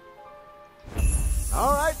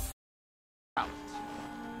 All right.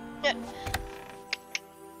 Yeah.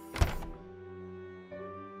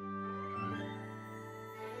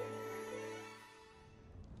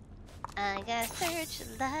 I gotta search the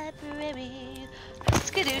library.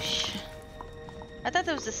 Skadoosh. I thought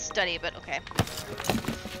that was a study, but okay.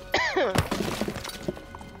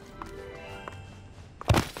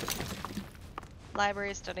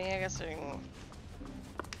 Library study, I guess.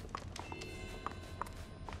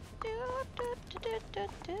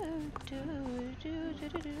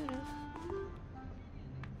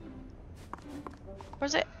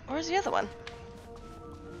 Where's it? Where's the other one?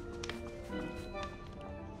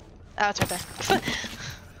 Oh, it's right there.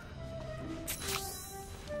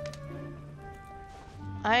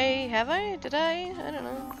 Did I? I don't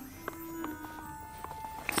know.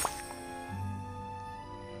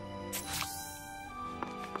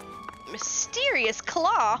 Mysterious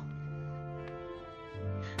claw.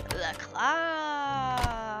 The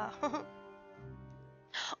claw.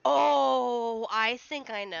 Oh, I think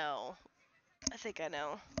I know. I think I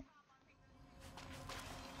know.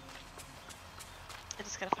 I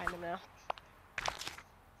just gotta find him now.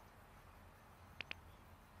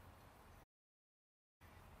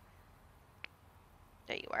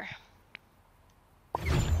 There you are.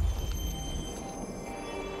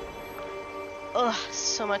 Ugh,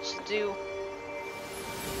 so much to do.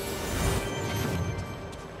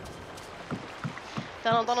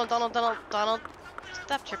 Donald.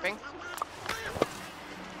 Stop tripping.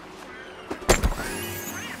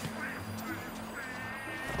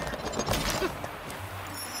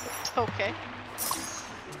 Okay.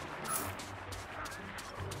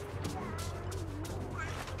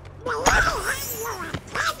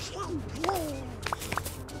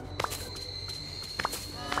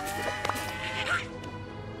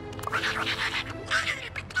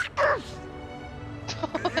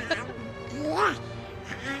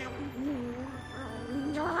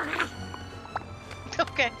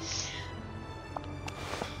 Okay.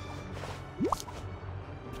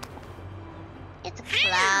 It's a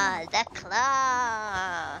claw, the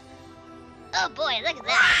claw. Oh boy, look at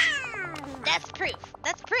that. That's proof.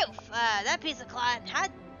 That's proof. That piece of claw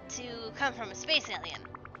had to come from a space alien.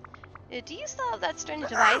 Do you still have that strange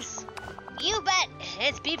device? You bet.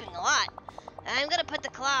 It's beeping a lot. I'm gonna put the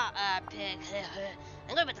claw, I'm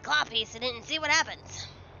gonna put the claw piece in it and see what happens.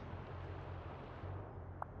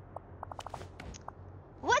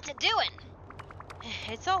 What's it doing?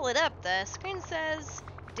 It's all lit up. The screen says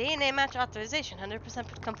DNA match authorization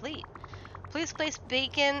 100% complete. Please place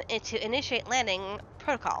beacon to initiate landing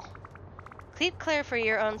protocol. Keep clear for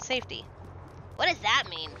your own safety. What does that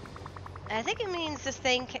mean? I think it means this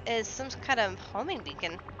thing is some kind of homing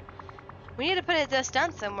beacon. We need to put it just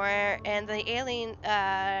down somewhere, and the alien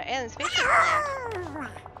spaceship will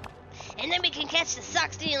land. And then we can catch the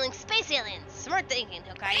sock-stealing space aliens. Smart thinking,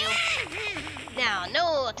 Hokkaido. Now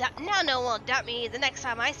no one will doubt me the next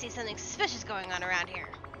time I see something suspicious going on around here.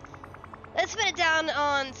 Let's put it down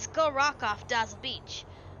on Skull Rock off Dazzle Beach,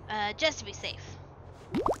 just to be safe.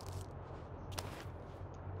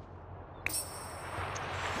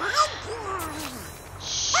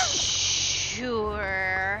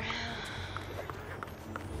 Sure.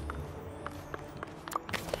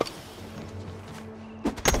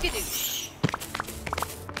 Skidoosh.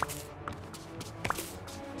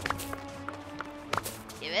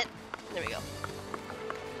 Give it. There we go.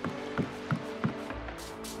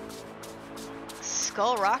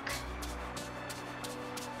 Skull Rock,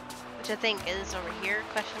 which I think is over here,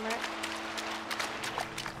 question mark.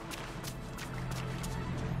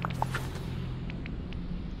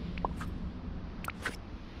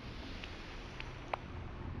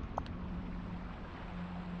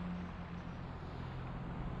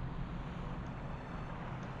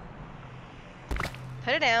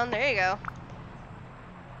 Put it down, there you go.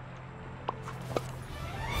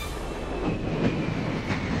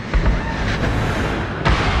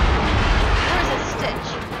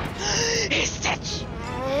 Stitch!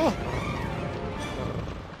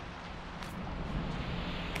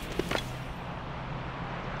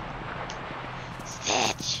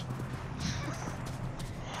 Stitch!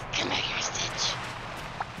 Come back here, Stitch.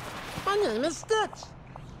 My name is Stitch.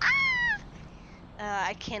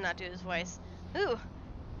 I cannot do his voice. Ooh.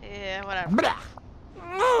 Yeah, whatever.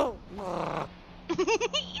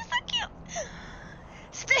 He's so cute!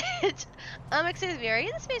 Stitch! Excuse me, are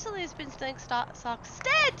you the space alien who's been stealing socks?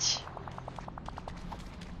 Stitch!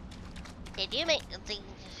 Did you make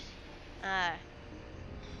I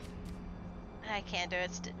can't do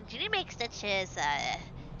it. Did you make Stitch's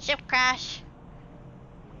ship crash?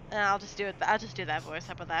 I'll just do it. I'll just do that voice.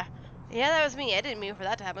 How about that? Yeah, that was me. I didn't mean for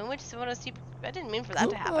that to happen. I didn't mean for that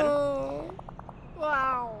to happen.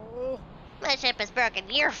 Wow. My ship is broken.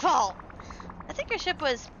 Your fault. I think your ship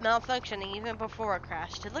was malfunctioning even before it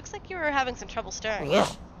crashed. It looks like you were having some trouble steering.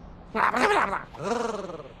 It's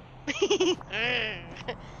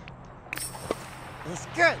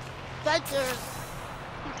good. Thank you.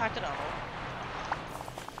 You talked it all.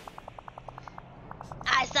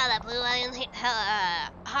 I saw that blue alien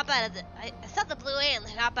hop out of the. I saw the blue alien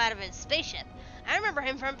hop out of his spaceship. I remember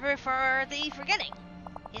him from before the forgetting.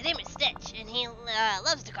 His name is Stitch, and he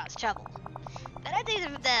loves to cause trouble. But I think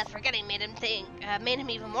the forgetting made him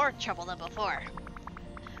even more trouble than before.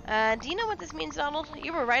 Do you know what this means, Donald?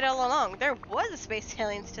 You were right all along. There was a space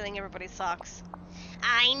alien stealing everybody's socks.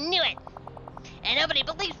 I knew it! And nobody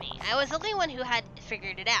believed me. I was the only one who had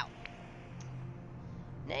figured it out.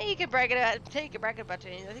 Now you can brag about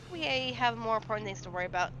it. I think we have more important things to worry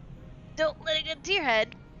about. Don't let it get to your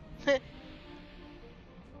head.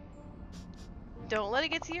 Don't let it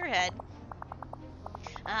get to your head.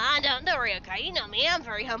 Don't worry, okay? You know me, I'm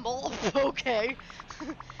very humble. Okay.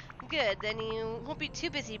 Good, then you won't be too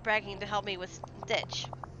busy bragging to help me with Stitch.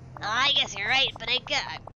 I guess you're right, but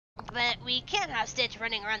we can't have Stitch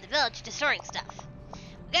running around the village destroying stuff.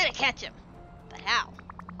 We gotta catch him. But how?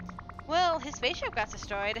 Well, his spaceship got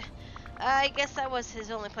destroyed. I guess that was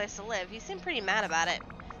his only place to live. He seemed pretty mad about it.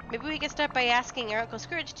 Maybe we could start by asking your Uncle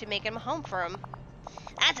Scrooge to make him a home for him.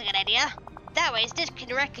 That's a good idea. That way Stitch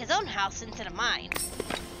can wreck his own house instead of mine.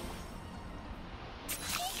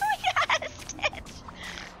 Stitch!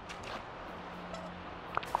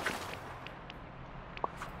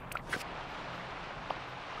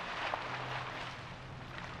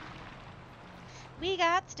 We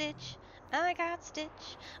got Stitch. I got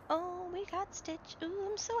Stitch. Oh, we got Stitch. Ooh,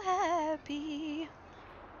 I'm so happy.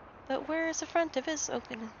 But where's the front of his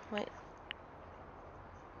open? Wait.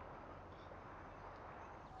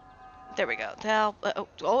 There we go.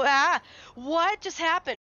 What just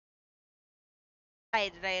happened? Why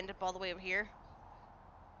did I end up all the way over here?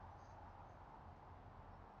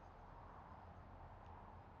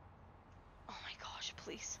 Oh my gosh,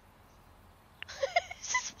 please. Why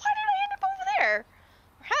did I end up over there? Or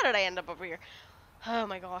how did I end up over here? Oh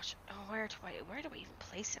my gosh. Oh, where do I even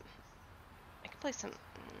place him? I can place him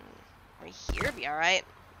right here, be alright.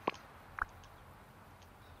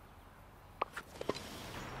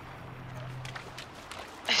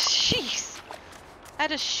 Jeez. I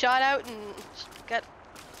just shot out and got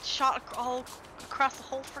shot all across the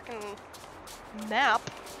whole freaking map.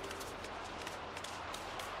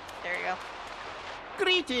 There you go.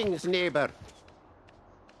 Greetings, neighbor.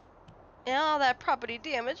 And all that property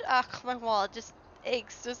damage. Ah, my wallet just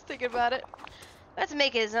aches just thinking about it. Let's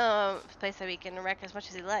make his own place that we can wreck as much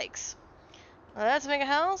as he likes. Well, let's make a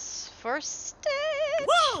house for Stitch.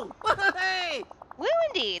 Woo! Hey! Woo,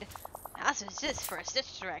 indeed. House is just for a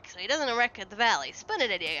Stitch to wreck, so he doesn't wreck at the valley.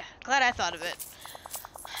 Splendid idea. Glad I thought of it.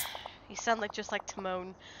 You sound like just like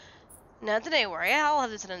Timon. No, today worry. I'll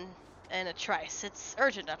have this in a trice. It's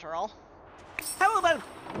urgent after all. How about...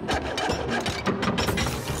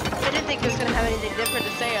 I didn't think he was gonna have anything different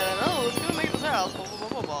to say other than, oh, let's go make this house. Blah, blah, blah,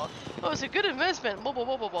 blah, blah. Oh, it's a good investment. Blah, blah,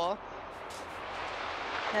 blah, blah, blah.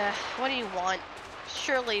 What do you want?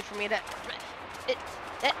 Surely for me to...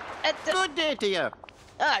 Good day to you.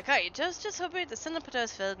 Okay, just hoping to send the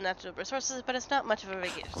potatoes filled with natural resources, but it's not much of a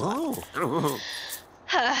vacation. Oh.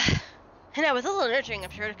 And now with a little nurturing,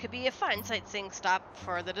 I'm sure it could be a fine sightseeing stop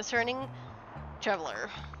for the discerning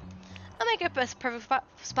traveler. I'll make it best perfect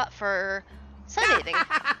spot for sunbathing.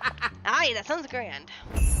 Aye, that sounds grand.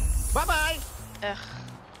 Bye-bye. Ugh.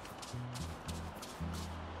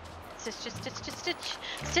 Stitch, stitch, stitch, stitch,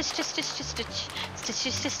 stitch, stitch, stitch, stitch, stitch, stitch,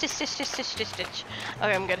 stitch, stitch, stitch, stitch, stitch, stitch, stitch.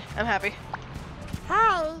 Okay, I'm good. I'm happy.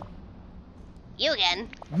 Hi. You again.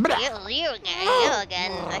 You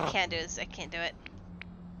again. I can't do this. I can't do it.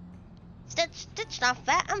 Stitch, Stitch, not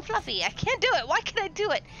fat. I'm fluffy. I can't do it. Why can't I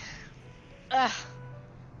do it? Ugh.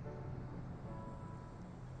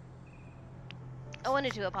 I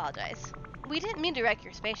wanted to apologize. We didn't mean to wreck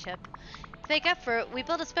your spaceship. To make up for it, we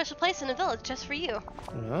built a special place in the village just for you.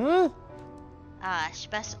 Huh?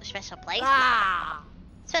 Special place? Ah.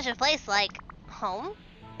 Special place like home?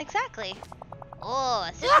 Exactly. Oh,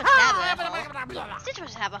 Stitch must have a home. Stitch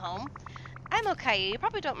must have a home. I'm okay. You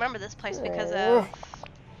probably don't remember this place because of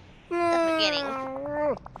the beginning.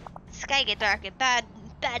 The sky get dark and bad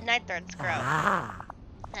night threats grow.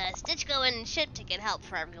 Stitch go in and ship to get help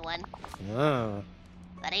for everyone. Oh.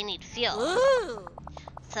 But I need fuel. Ooh.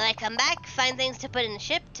 So I come back, find things to put in the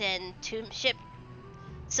ship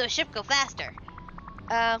so ship go faster.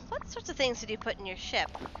 What sorts of things did you put in your ship?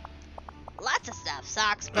 Lots of stuff.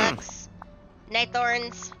 Socks, books, night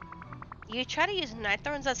thorns. You try to use night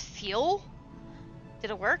thorns as fuel?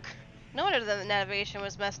 Did it work? No wonder the navigation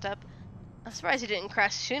was messed up. I'm surprised you didn't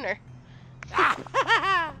crash sooner.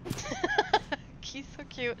 He's so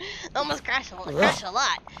cute. Almost crashed a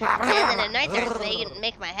lot. And then the night thorns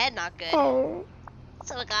make my head not good.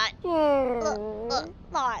 So it got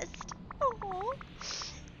lost. Aww.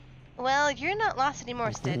 Well, you're not lost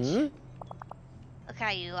anymore, Stitch.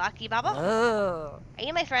 Okay, you Aki Baba? Oh. Are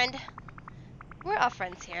you my friend? We're all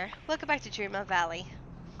friends here. We'll go back to Dreamlight Valley.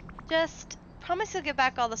 Just promise you'll give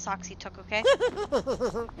back all the socks you took, okay?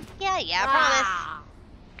 Yeah, I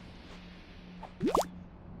promise.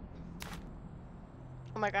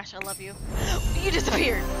 Oh my gosh, I love you. You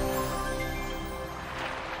disappeared!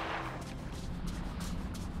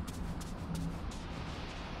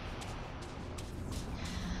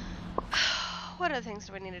 What other things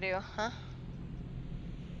do we need to do, huh?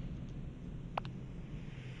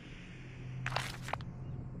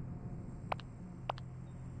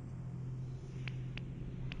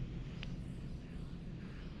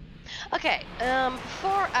 Okay,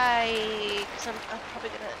 before cause I'm probably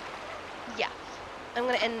gonna, yeah, I'm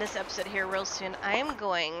gonna end this episode here real soon. I am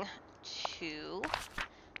going to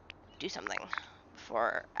do something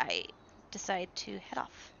before I decide to head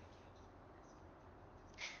off.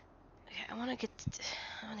 Okay, I wanna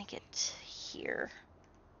get here.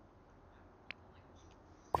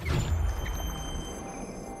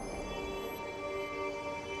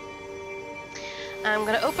 I'm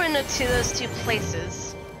gonna open it to those two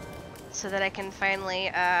places so that I can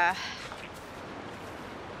finally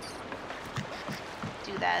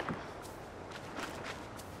do that.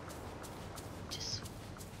 Just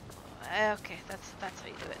okay, that's how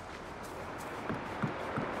you do it.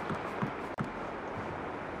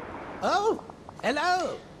 Oh,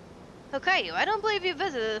 hello. Okay, I don't believe you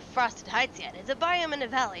visited the Frosted Heights yet. It's a biome in a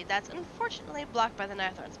valley that's unfortunately blocked by the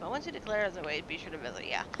Nightthorns, but once you declare as a way, be sure to visit.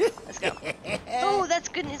 Yeah, let's go. Oh, that's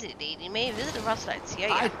good news indeed. You may visit the Frosted Heights.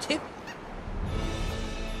 Yeah, I yeah. tip.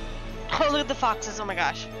 Oh, look at the foxes. Oh my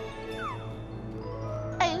gosh.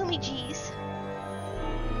 Oh, me jeez.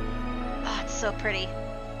 Oh, it's so pretty.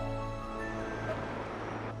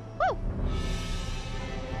 Woo!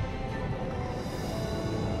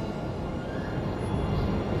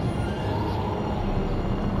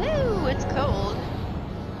 Woo, it's cold.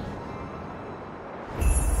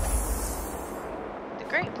 The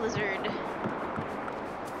Great Blizzard.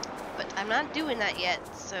 But I'm not doing that yet,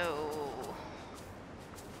 so...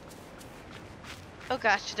 Oh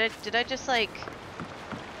gosh, did I just like...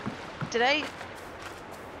 Did I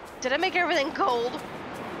make everything cold?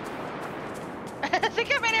 I think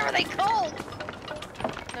I made everything cold!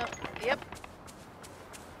 No, yep.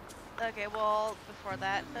 Okay, well, before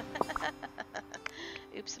that.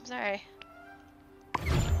 Oops, I'm sorry.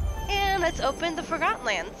 And let's open the Forgotten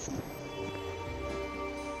Lands.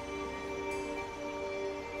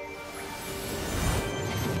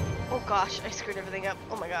 Oh gosh, I screwed everything up.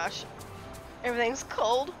 Oh my gosh. Everything's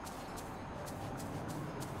cold.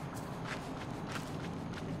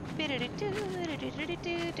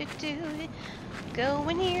 Go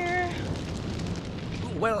in here.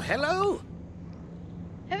 Well, hello.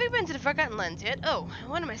 Have you been to the Forgotten Lands yet? Oh,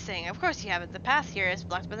 what am I saying? Of course you haven't. The path here is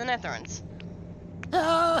blocked by the Nightthorns.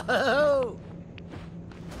 Oh.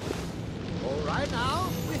 All right now,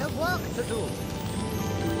 we have work to do.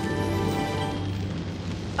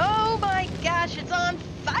 Oh my gosh, it's on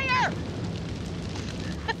fire!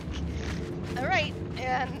 Alright,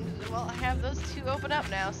 and, well, I have those two open up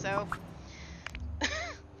now, so...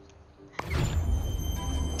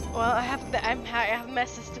 well, I have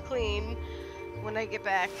messes to clean when I get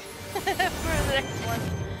back for the next one.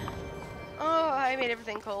 Oh, I made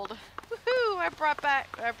everything cold. Woohoo! I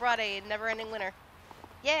brought a never-ending winter.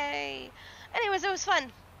 Yay! Anyways, it was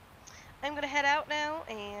fun. I'm gonna head out now,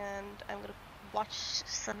 and I'm gonna watch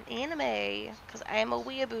some anime, because I am a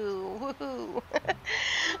weeaboo. Woohoo!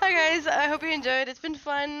 Hi guys, I hope you enjoyed. It's been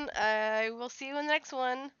fun. I will see you in the next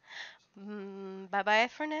one. Bye-bye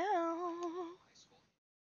for now.